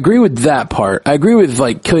 I agree with that part. I agree with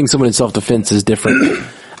killing someone in self-defense is different.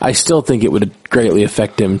 I still think it would greatly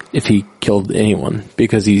affect him if he killed anyone,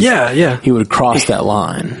 because he would cross that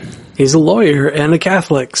line. He's a lawyer and a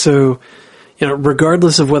Catholic, so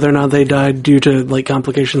regardless of whether or not they died due to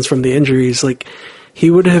complications from the injuries,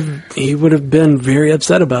 he would have been very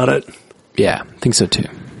upset about it. Yeah, I think so too.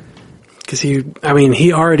 Because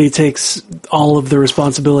he already takes all of the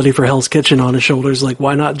responsibility for Hell's Kitchen on his shoulders.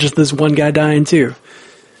 Why not just this one guy dying too?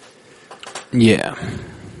 Yeah.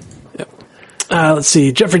 Yep. Let's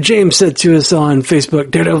see. Jeffrey James said to us on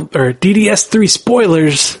Facebook, DDS 3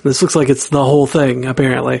 spoilers. This looks like it's the whole thing,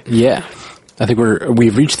 apparently. Yeah. I think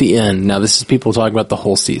we've reached the end. Now this is people talking about the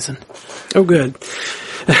whole season. Oh, good.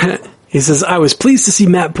 He says, I was pleased to see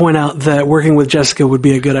Matt point out that working with Jessica would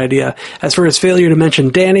be a good idea. As for his failure to mention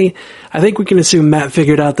Danny, I think we can assume Matt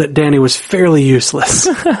figured out that Danny was fairly useless.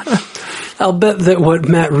 I'll bet that what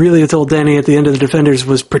Matt really told Danny at the end of the Defenders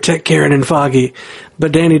was protect Karen and Foggy,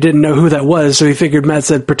 but Danny didn't know who that was, so he figured Matt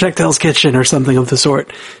said protect Hell's Kitchen or something of the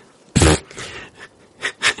sort.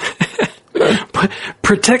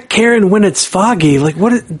 Protect Karen when it's foggy.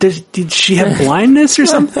 What? Did she have blindness or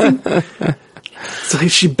something? So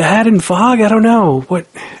is she bad in fog? I don't know. What?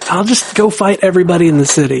 I'll just go fight everybody in the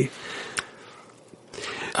city.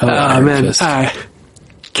 Man.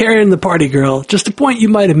 Karen the party girl. Just a point you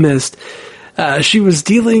might have missed. She was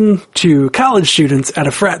dealing to college students at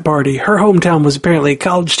a frat party. Her hometown was apparently a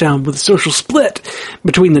college town with a social split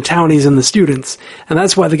between the townies and the students, and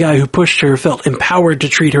that's why the guy who pushed her felt empowered to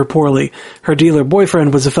treat her poorly. Her dealer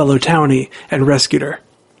boyfriend was a fellow townie and rescued her.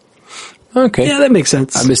 Okay. Yeah, that makes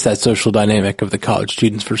sense. I missed that social dynamic of the college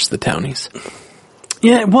students versus the townies.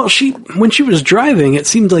 Yeah, well, when she was driving, it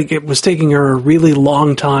seemed like it was taking her a really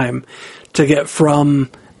long time to get from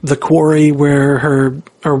the quarry where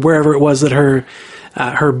or wherever it was that her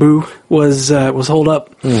boo was holed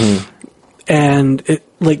up. Mm-hmm. And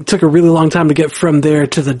it took a really long time to get from there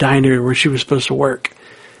to the diner where she was supposed to work.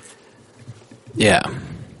 Yeah.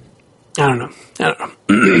 I don't know.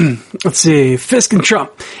 Let's see. Fisk and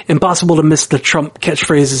Trump. Impossible to miss the Trump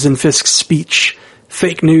catchphrases in Fisk's speech.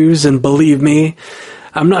 Fake news and believe me.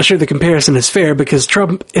 I'm not sure the comparison is fair because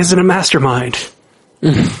Trump isn't a mastermind.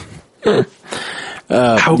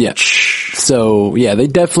 Ouch. Yeah. So yeah, they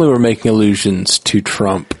definitely were making allusions to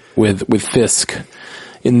Trump with Fisk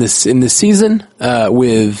in this season. I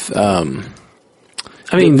mean,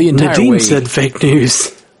 the entire Nadine way said fake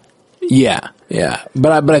news. Yeah,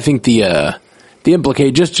 but I think the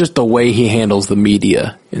implicate just the way he handles the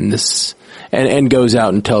media in this and goes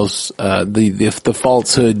out and tells the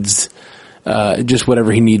falsehoods. Just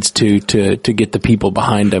whatever he needs to get the people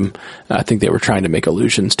behind him. I think they were trying to make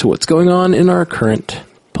allusions to what's going on in our current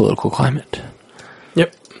political climate.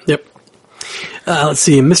 Yep. Let's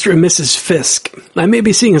see, Mr. and Mrs. Fisk. I may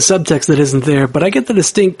be seeing a subtext that isn't there, but I get the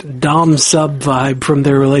distinct Dom-sub vibe from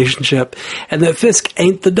their relationship, and that Fisk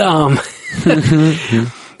ain't the Dom.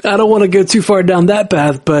 I don't want to go too far down that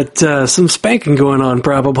path, but some spanking going on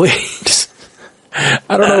probably.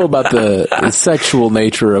 I don't know about the sexual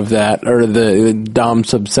nature of that, or the Dom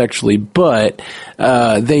subsexually, but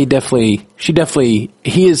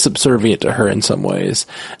he is subservient to her in some ways,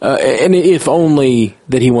 and if only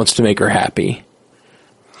that he wants to make her happy.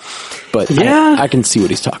 But yeah, I can see what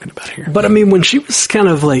he's talking about here. But I mean, when she was kind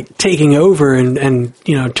of taking over and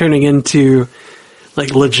turning into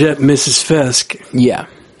legit Mrs. Fisk, yeah,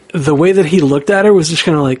 the way that he looked at her was just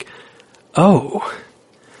kind of oh.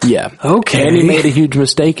 Yeah. Okay. And he made a huge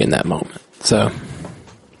mistake in that moment. So.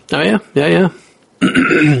 Oh, yeah.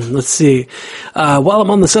 Let's see. While I'm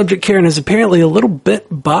on the subject, Karen is apparently a little bit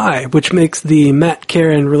bi, which makes the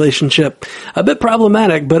Matt-Karen relationship a bit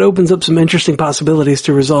problematic, but opens up some interesting possibilities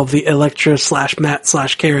to resolve the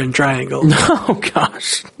Elektra/Matt/Karen triangle. Oh,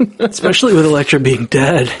 gosh. Especially with Elektra being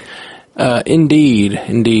dead.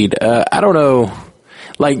 Indeed. I don't know.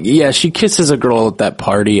 She kisses a girl at that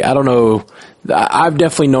party. I don't know. I've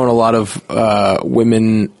definitely known a lot of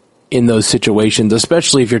women in those situations,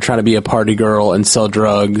 especially if you're trying to be a party girl and sell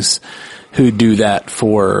drugs, who do that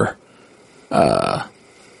for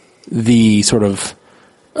the sort of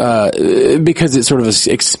because it's sort of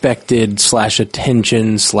expected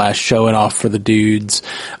 /attention /showing off for the dudes.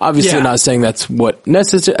 Obviously, I'm not saying that's what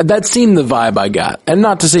that seemed the vibe I got, and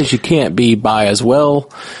not to say she can't be bi as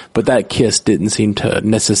well, but that kiss didn't seem to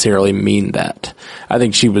necessarily mean that. I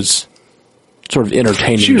think she was sort of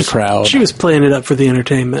entertaining the crowd. She was playing it up for the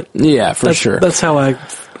entertainment. Yeah, for sure. That's how I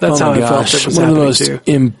felt it was one of the happening most too.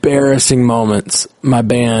 Embarrassing moments my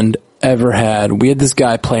band ever had. We had this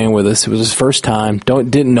guy playing with us. It was his first time.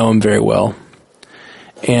 Didn't know him very well.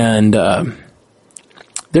 And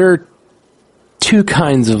there are two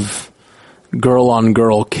kinds of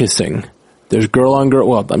girl-on-girl kissing. There's girl-on-girl.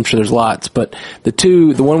 Well, I'm sure there's lots, but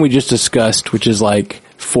the one we just discussed, which is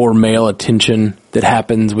for male attention, that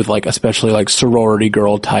happens with especially sorority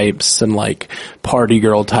girl types and party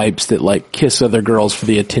girl types that kiss other girls for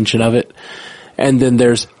the attention of it. And then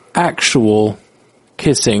there's actual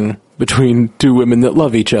kissing between two women that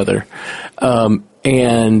love each other.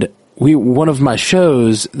 And one of my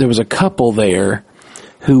shows, there was a couple there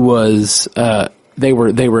who was, they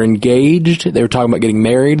were engaged. They were talking about getting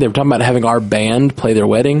married. They were talking about having our band play their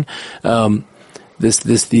wedding.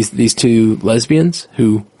 These two lesbians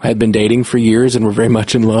who had been dating for years and were very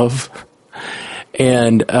much in love.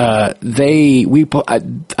 And, I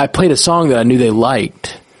played a song that I knew they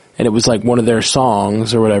liked, and it was one of their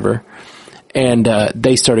songs or whatever. And,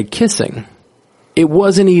 they started kissing. It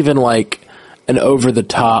wasn't even an over the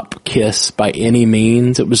top kiss by any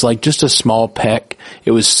means. It was just a small peck.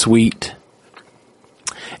 It was sweet.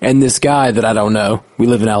 And this guy that I don't know, we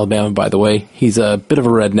live in Alabama, by the way. He's a bit of a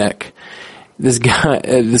redneck. This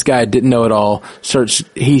guy didn't know at all.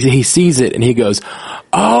 He sees it and he goes,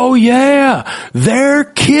 "Oh yeah, they're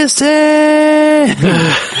kissing."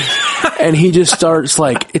 And he just starts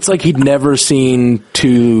it's like he'd never seen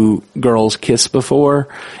two girls kiss before,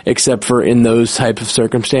 except for in those type of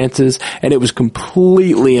circumstances. And it was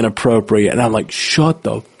completely inappropriate. And I'm like, shut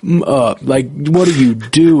the up. Like, what are you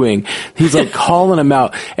doing? He's like calling them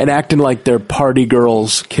out and acting like they're party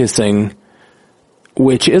girls kissing,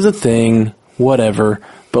 which is a thing, whatever.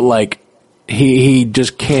 But like, he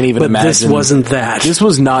just can't even imagine. This wasn't that. This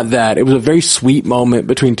was not that. It was a very sweet moment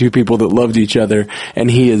between two people that loved each other,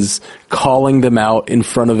 and he is calling them out in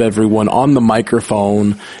front of everyone on the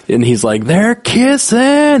microphone, and he's like, they're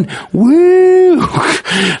kissing! Woo!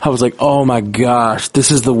 I was like, oh my gosh,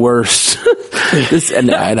 this is the worst.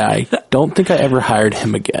 And I don't think I ever hired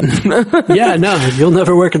him again. Yeah, no, you'll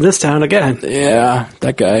never work in this town again. Yeah,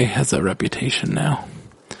 that guy has a reputation now.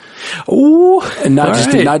 Ooh, and not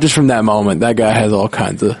just from that moment. That guy has all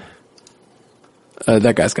kinds of.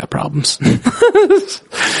 That guy's got problems.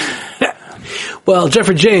 Well,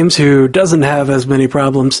 Jeffrey James, who doesn't have as many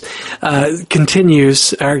problems,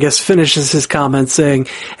 continues, or I guess finishes his comments saying,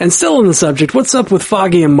 and still on the subject, what's up with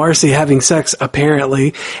Foggy and Marcy having sex,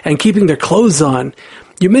 apparently, and keeping their clothes on?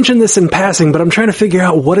 You mentioned this in passing, but I'm trying to figure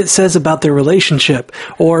out what it says about their relationship.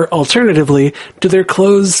 Or, alternatively, do their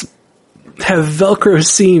clothes have Velcro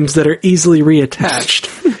seams that are easily reattached?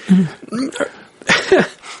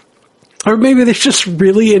 Or maybe they're just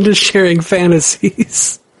really into sharing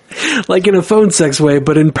fantasies. Like in a phone sex way,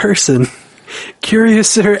 but in person.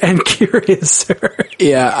 Curiouser and curiouser.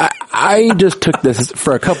 Yeah, I just took this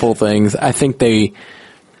for a couple of things. I think they,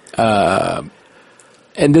 and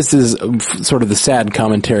this is sort of the sad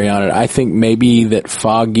commentary on it, I think maybe that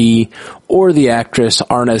Foggy or the actress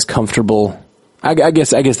aren't as comfortable. I guess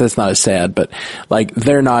that's not as sad, but like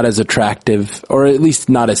they're not as attractive, or at least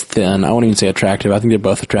not as thin. I won't even say attractive. I think they're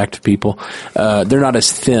both attractive people. They're not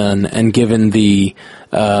as thin, and given the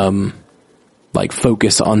like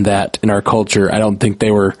focus on that in our culture, I don't think they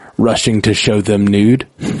were rushing to show them nude.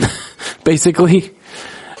 Basically,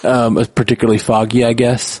 particularly Foggy, I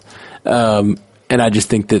guess. And I just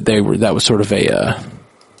think that that was sort of a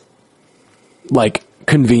like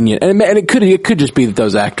convenient, and it could just be that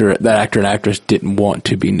that actor and actress didn't want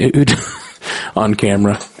to be nude on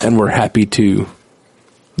camera and were happy to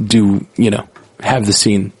have the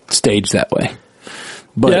scene staged that way.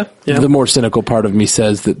 But the more cynical part of me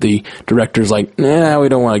says that the director's like, nah, we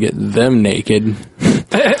don't want to get them naked.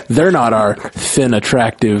 They're not our thin,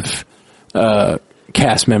 attractive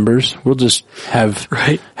cast members. We'll just have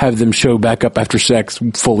them show back up after sex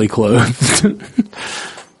fully clothed.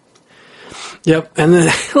 Yep. And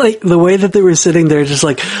then, like, the way that they were sitting there just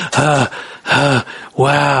like,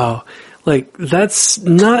 wow. Like, that's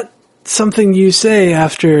not something you say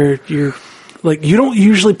after you're, like, you don't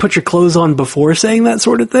usually put your clothes on before saying that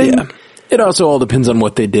sort of thing. Yeah. It also all depends on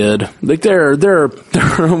what they did. Like, there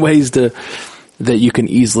are ways that you can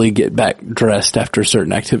easily get back dressed after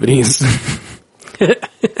certain activities. This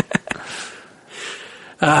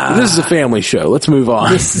is a family show. Let's move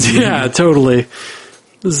on. Yeah, totally.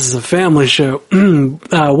 This is a family show.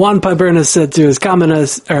 Juan Piberna said to his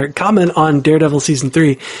comment on Daredevil Season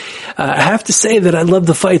 3, I have to say that I love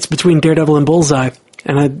the fights between Daredevil and Bullseye.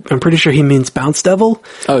 And I'm pretty sure he means Bounce Devil.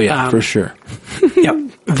 Oh yeah, for sure. Yep.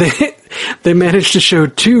 They managed to show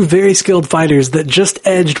two very skilled fighters that just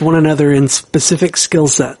edged one another in specific skill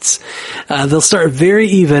sets. They'll start very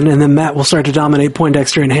even, and then Matt will start to dominate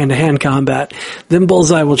Poindexter in hand-to-hand combat. Then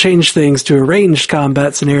Bullseye will change things to a ranged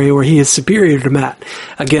combat scenario where he is superior to Matt.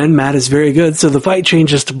 Again, Matt is very good, so the fight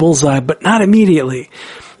changes to Bullseye, but not immediately.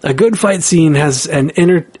 A good fight scene has an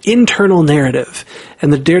internal narrative,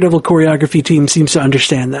 and the Daredevil choreography team seems to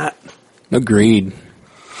understand that. Agreed.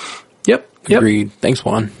 Yep. Agreed. Thanks,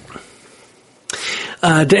 Juan.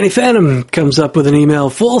 Danny Phantom comes up with an email.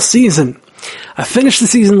 Full season. I finished the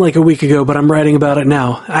season like a week ago, but I'm writing about it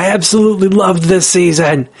now. I absolutely loved this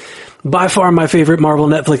season. By far my favorite Marvel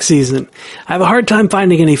Netflix season. I have a hard time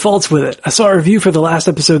finding any faults with it. I saw a review for the last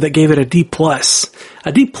episode that gave it a D+.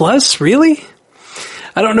 A D+? Really?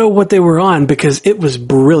 I don't know what they were on because it was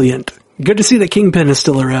brilliant. Good to see that Kingpin is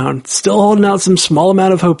still around. Still holding out some small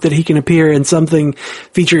amount of hope that he can appear in something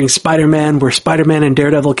featuring Spider-Man where Spider-Man and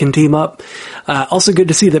Daredevil can team up. Also good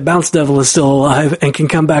to see that Bounce Devil is still alive and can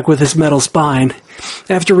come back with his metal spine.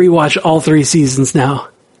 I have to rewatch all 3 seasons now.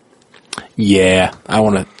 Yeah, I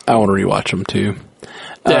want to rewatch them too.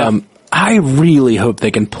 Yeah. I really hope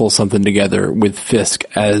they can pull something together with Fisk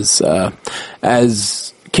as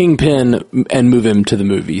Kingpin and move him to the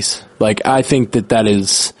movies. Like, I think that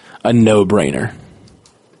is a no-brainer.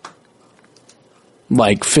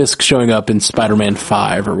 Like, Fisk showing up in Spider-Man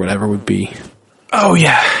 5 or whatever would be. Oh,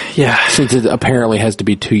 yeah. Since it apparently has to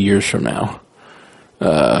be 2 years from now.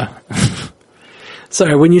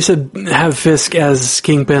 Sorry, when you said have Fisk as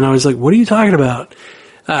Kingpin, I was like, what are you talking about?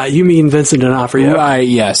 You mean Vincent D'Onofrio. Right,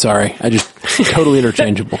 yeah, sorry. I just, totally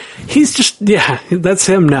interchangeable. He's just, that's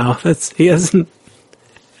him now. He hasn't,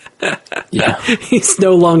 yeah. He's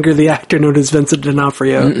no longer the actor known as Vincent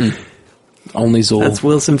D'Onofrio. Only Zool. That's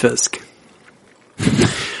Wilson Fisk.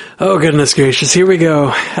 Oh, goodness gracious. Here we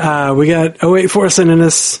go. We got 084 sending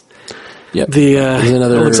us Yep.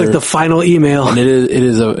 it looks like the final email. And it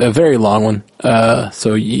is a very long one.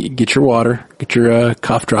 So you get your water, get your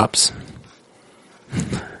cough drops.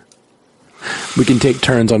 We can take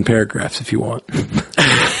turns on paragraphs if you want.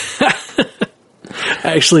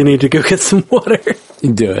 I actually need to go get some water.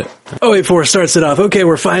 Do it. 084 starts it off. Okay,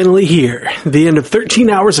 we're finally here. The end of 13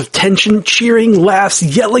 hours of tension, cheering, laughs,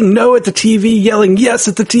 yelling no at the TV, yelling yes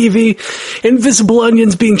at the TV, invisible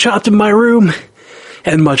onions being chopped in my room,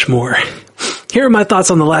 and much more. Here are my thoughts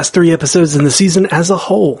on the last 3 episodes in the season as a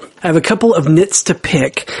whole. I have a couple of nits to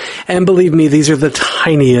pick, and believe me, these are the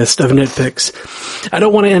tiniest of nitpicks. I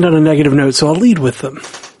don't want to end on a negative note, so I'll lead with them.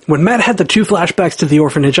 When Matt had the 2 flashbacks to the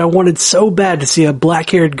orphanage, I wanted so bad to see a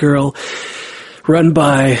black-haired girl run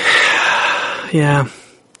by... Yeah,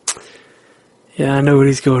 I know what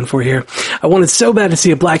he's going for here. I wanted so bad to see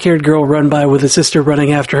a black-haired girl run by with a sister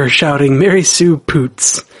running after her shouting, "Mary Sue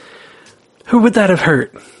Poots." Who would that have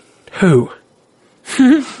hurt? Who?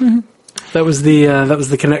 That was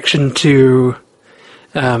the connection to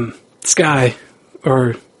Sky.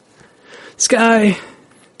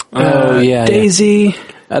 Daisy.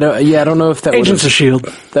 I don't know if that Agents of S.H.I.E.L.D.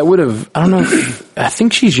 That would have, I don't know if, I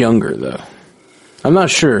think she's younger though. I'm not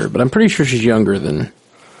sure, but I'm pretty sure she's younger than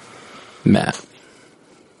Matt.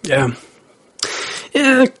 Yeah,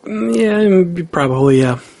 probably,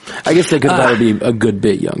 yeah. I guess they could probably be a good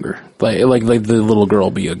bit younger. Like the little girl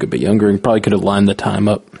be a good bit younger and probably could have lined the time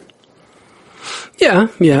up. Yeah.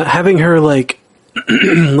 Having her like a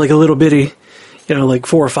little bitty, like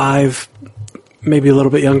 4 or 5, maybe a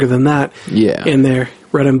little bit younger than that. Yeah. In there,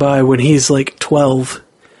 running by when he's like 12.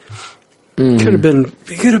 It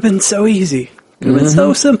could have been so easy. Could have been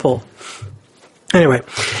so simple. Anyway,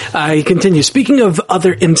 he continues. Speaking of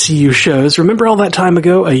other MCU shows, remember all that time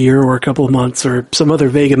ago, a year or a couple of months or some other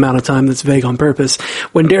vague amount of time that's vague on purpose,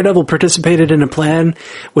 when Daredevil participated in a plan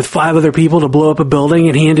with 5 other people to blow up a building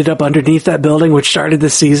and he ended up underneath that building, which started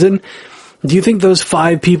this season? Do you think those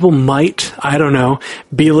 5 people might, I don't know,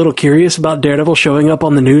 be a little curious about Daredevil showing up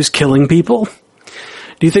on the news killing people?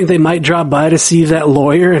 Do you think they might drop by to see that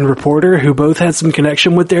lawyer and reporter who both had some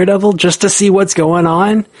connection with Daredevil just to see what's going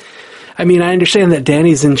on? I mean, I understand that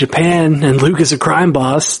Danny's in Japan and Luke is a crime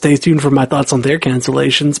boss. Stay tuned for my thoughts on their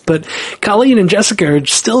cancellations. But Colleen and Jessica are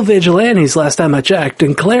still vigilantes last time I checked,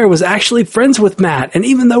 and Claire was actually friends with Matt. And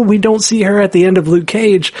even though we don't see her at the end of Luke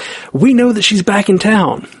Cage, we know that she's back in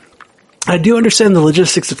town. I do understand the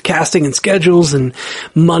logistics of casting and schedules and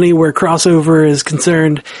money where crossover is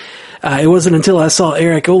concerned. It wasn't until I saw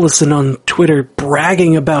Eric Olson on Twitter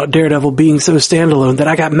bragging about Daredevil being so standalone that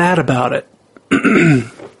I got mad about it.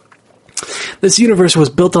 This universe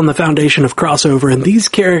was built on the foundation of crossover and these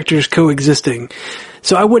characters coexisting,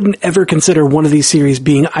 so I wouldn't ever consider one of these series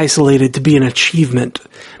being isolated to be an achievement.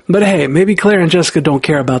 But hey, maybe Claire and Jessica don't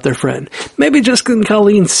care about their friend. Maybe Jessica and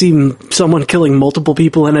Colleen see someone killing multiple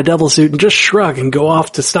people in a devil suit and just shrug and go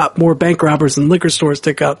off to stop more bank robbers and liquor store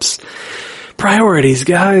stick-ups. Priorities,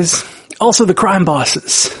 guys. Also the crime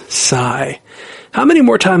bosses. Sigh. How many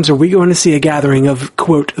more times are we going to see a gathering of,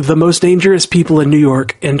 quote, the most dangerous people in New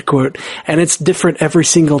York, end quote, and it's different every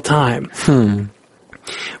single time?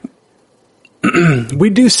 We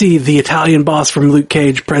do see the Italian boss from Luke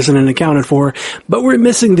Cage present and accounted for, but we're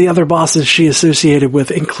missing the other bosses she associated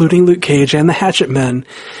with, including Luke Cage and the Hatchet Men,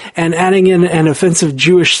 and adding in an offensive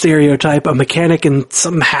Jewish stereotype, a mechanic and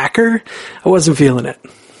some hacker? I wasn't feeling it.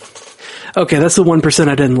 Okay, that's the 1%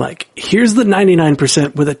 I didn't like. Here's the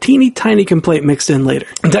 99% with a teeny tiny complaint mixed in later.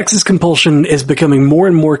 Dex's compulsion is becoming more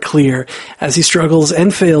and more clear as he struggles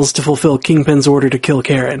and fails to fulfill Kingpin's order to kill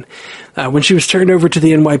Karen. When she was turned over to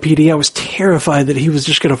the NYPD, I was terrified that he was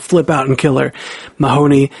just going to flip out and kill her,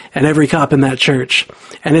 Mahoney, and every cop in that church.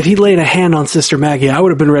 And if he laid a hand on Sister Maggie, I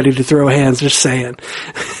would have been ready to throw hands, just saying.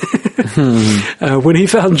 When he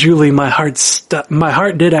found Julie, my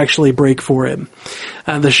heart did actually break for him.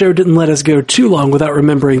 The show didn't let us go too long without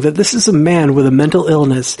remembering that this is a man with a mental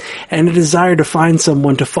illness and a desire to find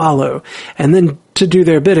someone to follow, and then to do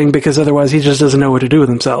their bidding because otherwise he just doesn't know what to do with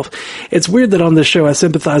himself. It's weird that on this show I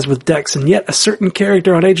sympathize with Dex, and yet a certain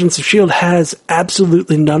character on Agents of S.H.I.E.L.D. has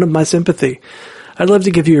absolutely none of my sympathy. I'd love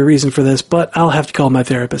to give you a reason for this, but I'll have to call my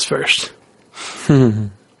therapist first.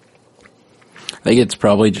 I think it's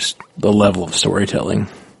probably just the level of storytelling,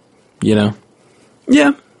 you know?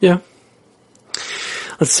 Yeah.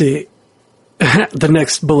 Let's see. The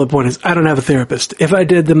next bullet point is, I don't have a therapist. If I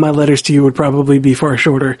did, then my letters to you would probably be far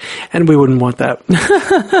shorter, and we wouldn't want that.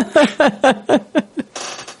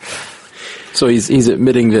 So he's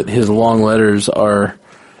admitting that his long letters are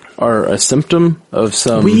a symptom of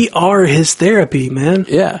some... We are his therapy, man.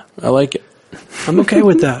 Yeah, I like it. I'm okay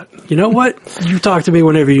with that. You know what? You talk to me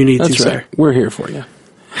whenever you need That's to, right. sir. We're here for you.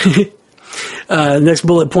 Next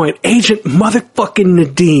bullet point, Agent motherfucking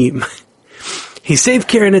Nadeem. He saved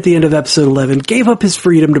Karen at the end of episode 11, gave up his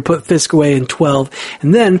freedom to put Fisk away in 12,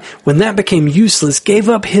 and then, when that became useless, gave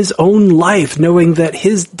up his own life, knowing that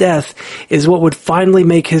his death is what would finally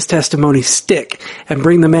make his testimony stick and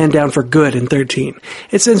bring the man down for good in 13.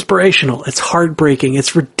 It's inspirational, it's heartbreaking,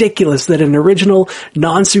 it's ridiculous that an original,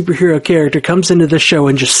 non-superhero character comes into the show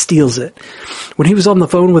and just steals it. When he was on the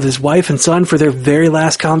phone with his wife and son for their very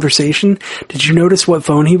last conversation, did you notice what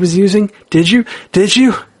phone he was using? Did you?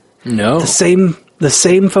 No. The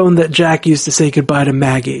same phone that Jack used to say goodbye to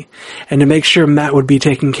Maggie and to make sure Matt would be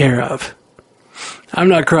taken care of. I'm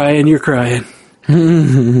not crying, you're crying.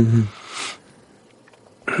 I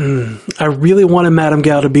really wanted Madame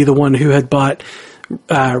Gal to be the one who had bought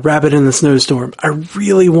Rabbit in the Snowstorm. I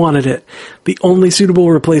really wanted it. The only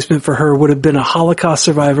suitable replacement for her would have been a Holocaust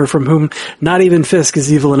survivor from whom not even Fisk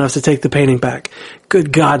is evil enough to take the painting back.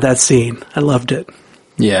 Good God, that scene. I loved it.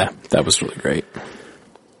 Yeah, that was really great.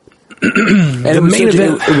 And it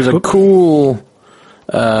was a cool,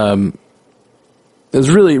 it was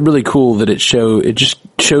really, really cool that it just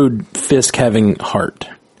showed Fisk having a heart,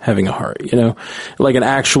 you know, like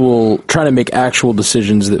trying to make actual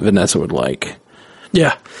decisions that Vanessa would like.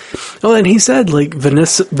 Yeah. Well, and he said, like,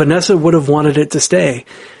 Vanessa would have wanted it to stay.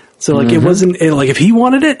 So, like, it wasn't, like, if he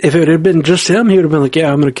wanted it, if it had been just him, he would have been like,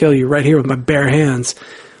 yeah, I'm going to kill you right here with my bare hands.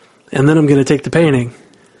 And then I'm going to take the painting.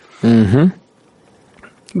 Mm-hmm.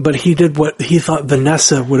 But he did what he thought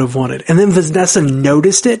Vanessa would have wanted. And then Vanessa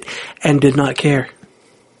noticed it and did not care.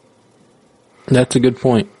 That's a good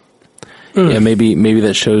point. Yeah, maybe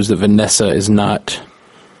that shows that Vanessa is not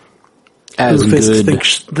as good.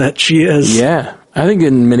 Thinks that she is. Yeah. I think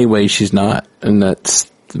in many ways she's not. And that's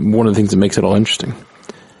one of the things that makes it all interesting.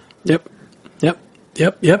 Yep.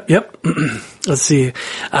 Let's see.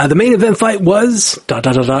 The main event fight was ...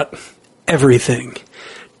 everything.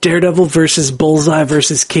 Daredevil versus Bullseye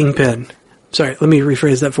versus Kingpin. Sorry, let me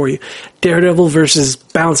rephrase that for you. Daredevil versus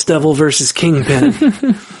Bounce Devil versus Kingpin.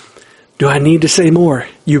 Do I need to say more?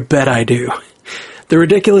 You bet I do. The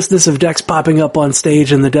ridiculousness of Dex popping up on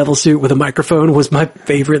stage in the devil suit with a microphone was my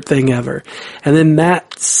favorite thing ever. And then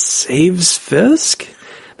Matt saves Fisk?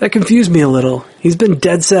 That confused me a little. He's been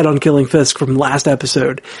dead set on killing Fisk from last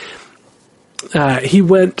episode. He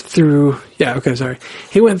went through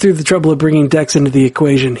the trouble of bringing Dex into the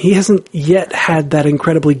equation. He hasn't yet had that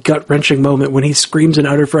incredibly gut-wrenching moment when he screams in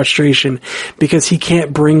utter frustration because he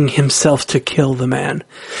can't bring himself to kill the man.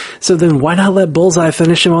 So then why not let Bullseye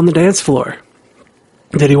finish him on the dance floor?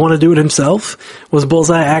 Did he want to do it himself? Was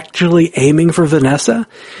Bullseye actually aiming for Vanessa?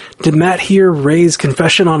 Did Matt hear Ray's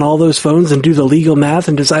confession on all those phones and do the legal math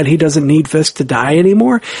and decide he doesn't need Fisk to die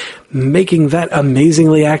anymore, making that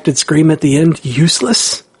amazingly acted scream at the end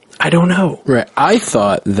useless? I don't know. Right. I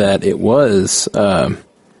thought that it was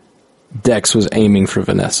Dex was aiming for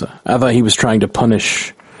Vanessa. I thought he was trying to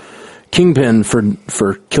punish Kingpin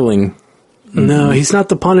for killing... No, he's not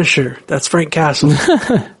the Punisher. That's Frank Castle.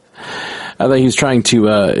 I thought he was trying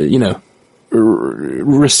to,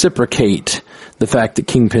 reciprocate the fact that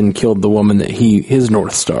Kingpin killed the woman that his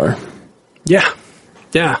North Star. Yeah.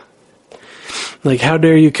 Like, how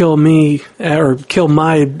dare you kill me, or kill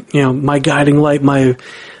my guiding light, my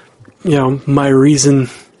reason,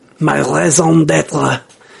 my raison d'etre,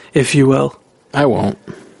 if you will. I won't.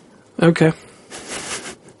 Okay.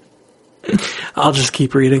 I'll just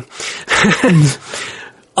keep reading.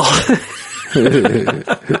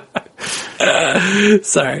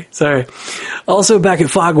 Sorry. Also back at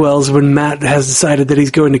Fogwell's, when Matt has decided that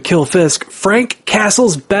he's going to kill Fisk, Frank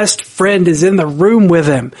Castle's best friend is in the room with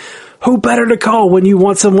him. Who better to call when you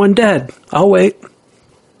want someone dead? I'll wait.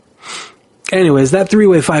 Anyways, that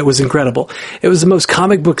three-way fight was incredible. It was the most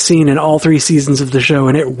comic book scene in all 3 seasons of the show,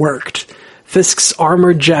 and it worked. Fisk's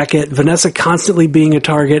armored jacket, Vanessa constantly being a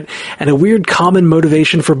target, and a weird common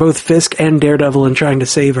motivation for both Fisk and Daredevil in trying to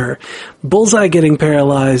save her. Bullseye getting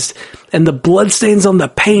paralyzed, and the bloodstains on the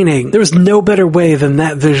painting. There was no better way than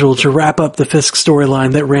that visual to wrap up the Fisk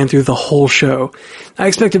storyline that ran through the whole show. I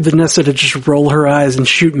expected Vanessa to just roll her eyes and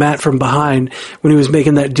shoot Matt from behind when he was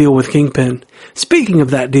making that deal with Kingpin. Speaking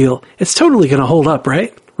of that deal, it's totally gonna hold up,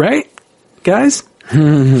 right? Right? guys?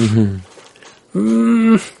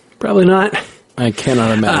 Probably not. I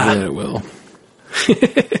cannot imagine that it will.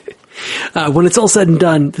 When it's all said and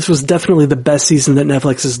done, this was definitely the best season that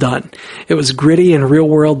Netflix has done. It was gritty and real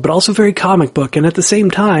world, but also very comic book, and at the same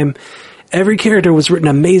time, every character was written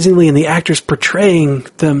amazingly, and the actors portraying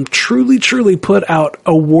them truly, truly put out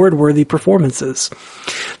award-worthy performances.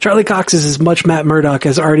 Charlie Cox is as much Matt Murdock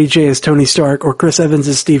as RDJ as Tony Stark, or Chris Evans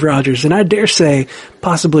as Steve Rogers, and I dare say,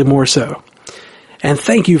 possibly more so. And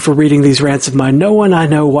thank you for reading these rants of mine. No one I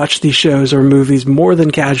know watched these shows or movies more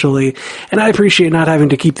than casually, and I appreciate not having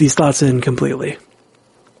to keep these thoughts in completely.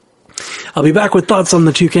 I'll be back with thoughts on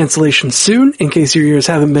the 2 cancellations soon, in case your ears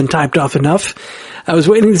haven't been typed off enough. I was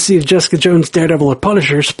waiting to see if Jessica Jones, Daredevil, or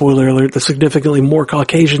Punisher, spoiler alert, the significantly more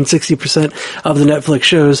Caucasian 60% of the Netflix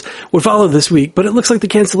shows, would follow this week, but it looks like the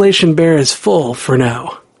cancellation bear is full for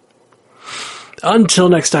now. Until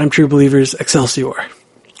next time, true believers, Excelsior.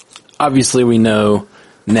 Obviously, we know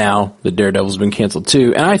now that Daredevil's been canceled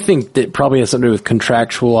too, and I think that probably has something to do with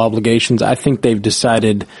contractual obligations. I think they've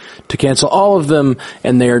decided to cancel all of them,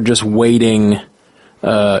 and they are just waiting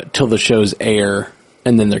till the shows air,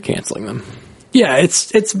 and then they're canceling them. Yeah,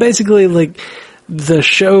 it's basically like the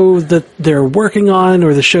show that they're working on,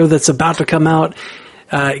 or the show that's about to come out,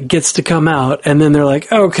 gets to come out, and then they're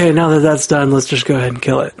like, okay, now that that's done, let's just go ahead and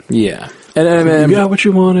kill it. Yeah. And you got what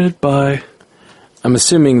you wanted, bye. I'm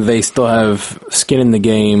assuming they still have skin in the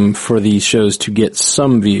game for these shows to get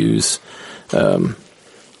some views, if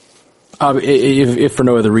for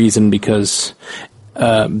no other reason, because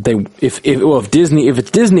if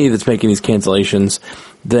it's Disney that's making these cancellations,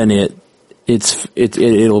 then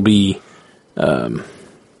it'll be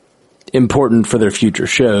important for their future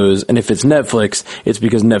shows, and if it's Netflix, it's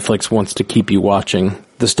because Netflix wants to keep you watching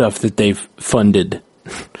the stuff that they've funded.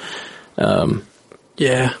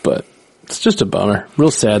 Yeah, but. It's just a bummer. Real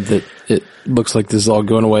sad that it looks like this is all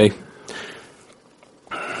going away.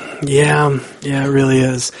 Yeah, it really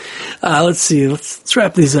is. Let's see. Let's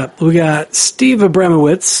wrap these up. We got Steve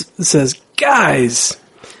Abramowitz says, guys,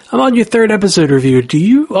 I'm on your 3rd episode review. Do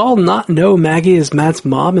you all not know Maggie is Matt's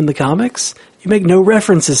mom in the comics? You make no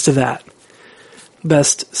references to that.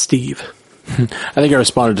 Best, Steve. I think I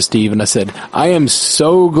responded to Steve and I said, I am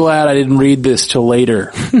so glad I didn't read this till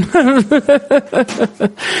later. Because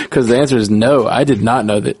the answer is no, I did not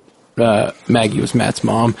know that Maggie was Matt's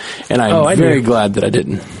mom, and I'm very glad that I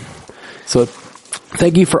didn't. So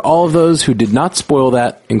thank you for all of those who did not spoil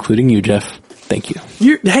that, including you, Jeff. Thank you.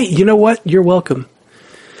 Hey, you know what? You're welcome.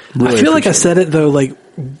 Really I feel like I said it, though,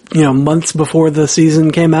 months before the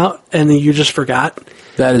season came out, and then you just forgot.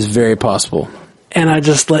 That is very possible. And I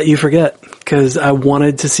just let you forget, because I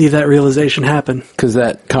wanted to see that realization happen. Because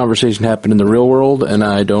that conversation happened in the real world, and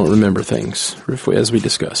I don't remember things, as we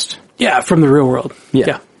discussed. Yeah, from the real world.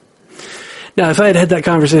 Yeah. Now, if I had had that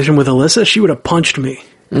conversation with Alyssa, she would have punched me.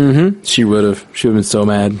 Mm-hmm. She would have. She would have been so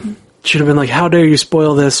mad. She'd have been like, how dare you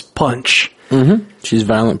spoil this? Punch. Mm-hmm. She's a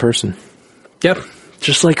violent person. Yep.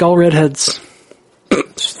 Just like all redheads.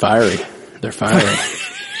 It's fiery. They're fiery.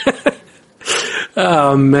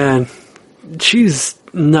 Oh, man. She's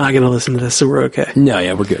not going to listen to this, so we're okay. No,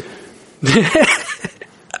 yeah, we're good.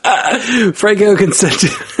 Franco can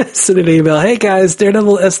send an email. Hey guys,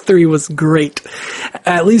 Daredevil S3 was great.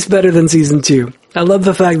 At least better than season 2. I love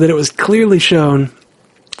the fact that it was clearly shown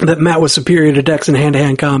that Matt was superior to Dex in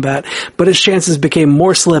hand-to-hand combat, but his chances became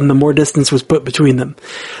more slim the more distance was put between them.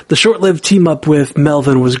 The short-lived team-up with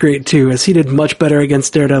Melvin was great too, as he did much better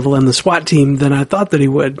against Daredevil and the SWAT team than I thought that he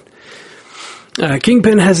would.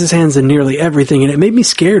 Kingpin has his hands in nearly everything, and it made me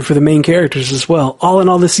scared for the main characters as well. All in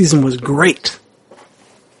all, this season was great.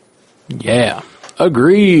 Yeah.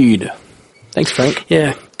 Agreed. Thanks, Frank.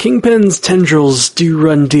 Yeah. Kingpin's tendrils do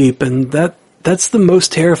run deep, and that's the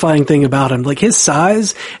most terrifying thing about him. Like, his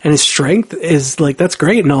size and his strength is, that's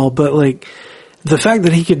great and all, but, the fact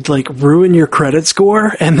that he could, ruin your credit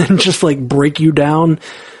score and then just, break you down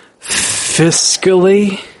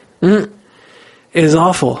fiscally is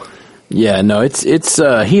awful. Yeah, no, he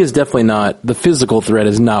is definitely not, the physical threat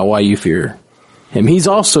is not why you fear him. He's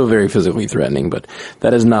also very physically threatening, but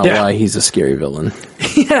that is not why he's a scary villain.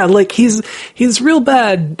 Yeah, he's real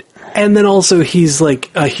bad, and then also he's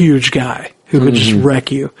a huge guy who could just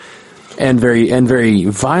wreck you. And very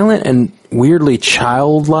violent and weirdly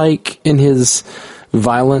childlike in his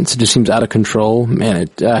violence. It just seems out of control. Man,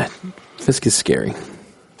 Fisk is scary.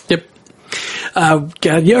 Got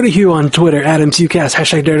Yoda Hugh on Twitter,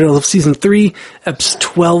 AdamsUcast, # Daredevil Season 3, Eps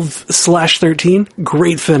 12/13.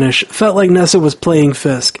 Great finish. Felt like Nessa was playing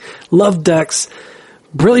Fisk. Loved Dex.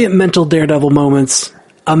 Brilliant mental Daredevil moments.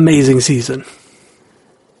 Amazing season.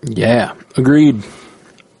 Yeah, agreed.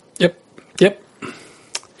 Yep.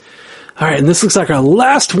 All right, and this looks like our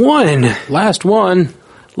last one. Last one.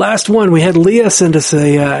 We had Leah send us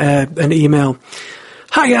an email.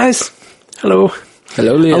 Hi, guys. Hello.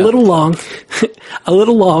 Hello, Leah. A little long.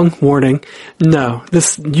 Warning. No,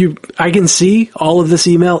 I can see all of this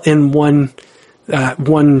email in one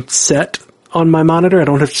set on my monitor. I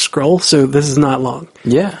don't have to scroll, so this is not long.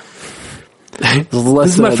 Yeah. This is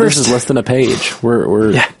less than a page.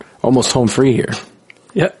 We're almost home free here.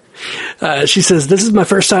 Yep. She says, this is my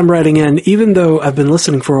first time writing in, even though I've been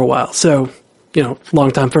listening for a while. So,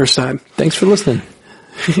 long time, first time. Thanks for listening.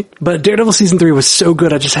 But Daredevil Season 3 was so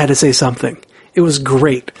good, I just had to say something. It was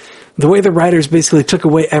great. The way the writers basically took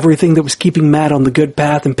away everything that was keeping Matt on the good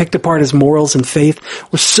path and picked apart his morals and faith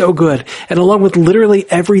was so good. And along with literally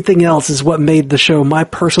everything else is what made the show my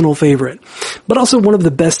personal favorite. But also one of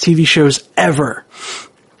the best TV shows ever.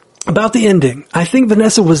 About the ending, I think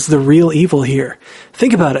Vanessa was the real evil here.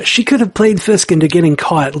 Think about it. She could have played Fisk into getting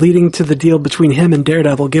caught, leading to the deal between him and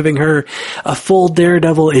Daredevil, giving her a full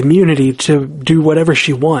Daredevil immunity to do whatever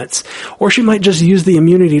she wants. Or she might just use the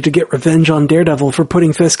immunity to get revenge on Daredevil for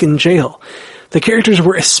putting Fisk in jail. The characters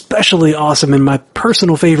were especially awesome, and my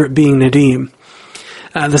personal favorite being Nadeem.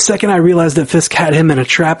 The second I realized that Fisk had him in a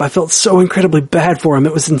trap, I felt so incredibly bad for him.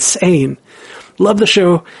 It was insane. Love the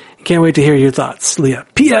show. Can't wait to hear your thoughts, Leah.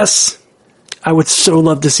 P.S. I would so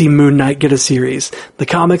love to see Moon Knight get a series. The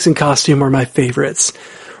comics and costume are my favorites.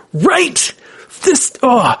 Right!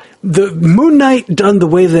 The Moon Knight done the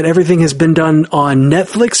way that everything has been done on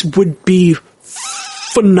Netflix would be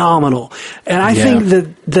phenomenal. And I think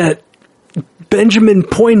that Benjamin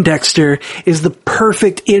Poindexter is the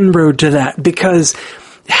perfect inroad to that, because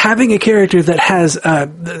having a character that has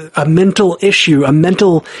a mental issue, a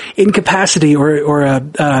mental incapacity, or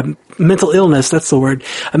a mental illness, that's the word,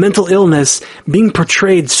 a mental illness being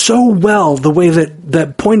portrayed so well the way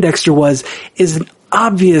that Poindexter was, is an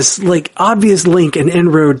obvious link and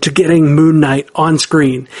inroad to getting Moon Knight on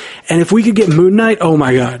screen. And if we could get Moon Knight, oh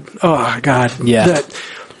my god. Yeah.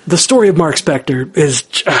 The story of Mark Spector is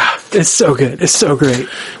it's so good. It's so great.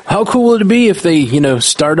 How cool would it be if they,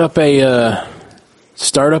 start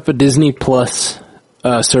up a Disney Plus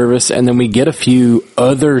service, and then we get a few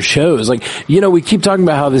other shows. We keep talking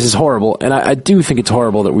about how this is horrible, and I do think it's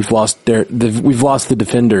horrible that we've lost the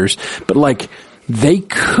Defenders. But they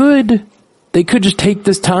could just take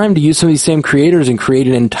this time to use some of these same creators and create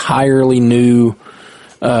an entirely new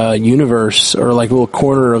universe, or a little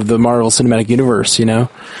corner of the Marvel Cinematic Universe, we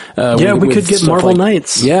could get Marvel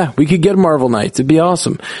Knights. Yeah, we could get Marvel Knights. It'd be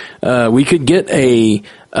awesome. We could get a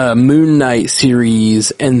Moon Knight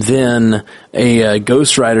series, and then a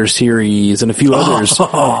Ghost Rider series, and a few others.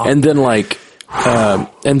 And then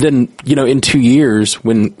in 2 years,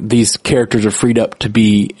 when these characters are freed up to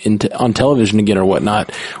be on television again or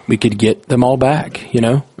whatnot, we could get them all back,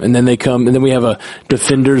 and then they come, and then we have a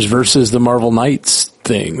Defenders versus the Marvel Knights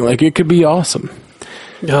thing. It could be awesome.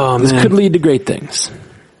 Oh, man. This could lead to great things.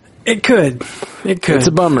 It could. It's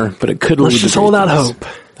a bummer, but it could lead to great things. Let's just hold out hope.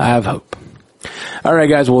 I have hope. All right,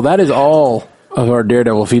 guys. Well, that is all of our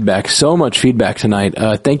Daredevil feedback. So much feedback tonight.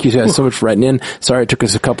 Thank you guys so much for writing in. Sorry it took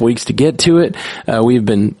us a couple weeks to get to it. We've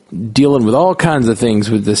been dealing with all kinds of things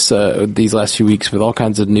with this, these last few weeks, with all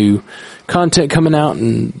kinds of new content coming out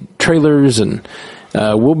and trailers, and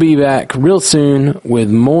we'll be back real soon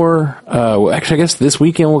with more. Actually, I guess this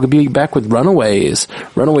weekend we'll be back with Runaways.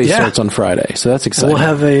 Runaways starts on Friday, so that's exciting.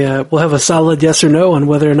 We'll have a solid yes or no on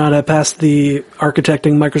whether or not I passed the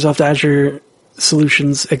architecting Microsoft Azure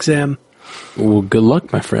Solutions exam. Well, good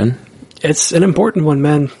luck, my friend. It's an important one,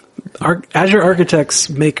 man. Azure architects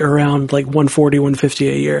make around $140,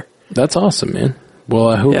 $150 a year. That's awesome, man. Well,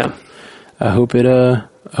 I hope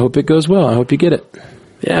it goes well. I hope you get it.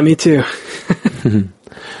 Yeah, me too.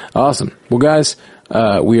 Awesome. Well, guys,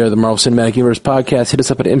 we are the Marvel Cinematic Universe Podcast. Hit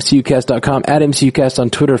us up at mcucast.com, at mcucast on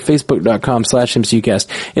Twitter, facebook.com/mcucast,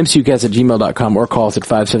 mcucast@gmail.com, or call us at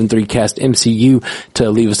 573-CAST-MCU to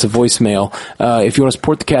leave us a voicemail. If you want to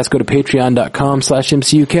support the cast, go to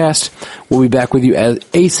patreon.com/mcucast. We'll be back with you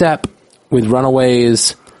ASAP with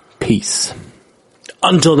Runaways. Peace.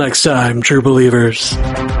 Until next time, true believers.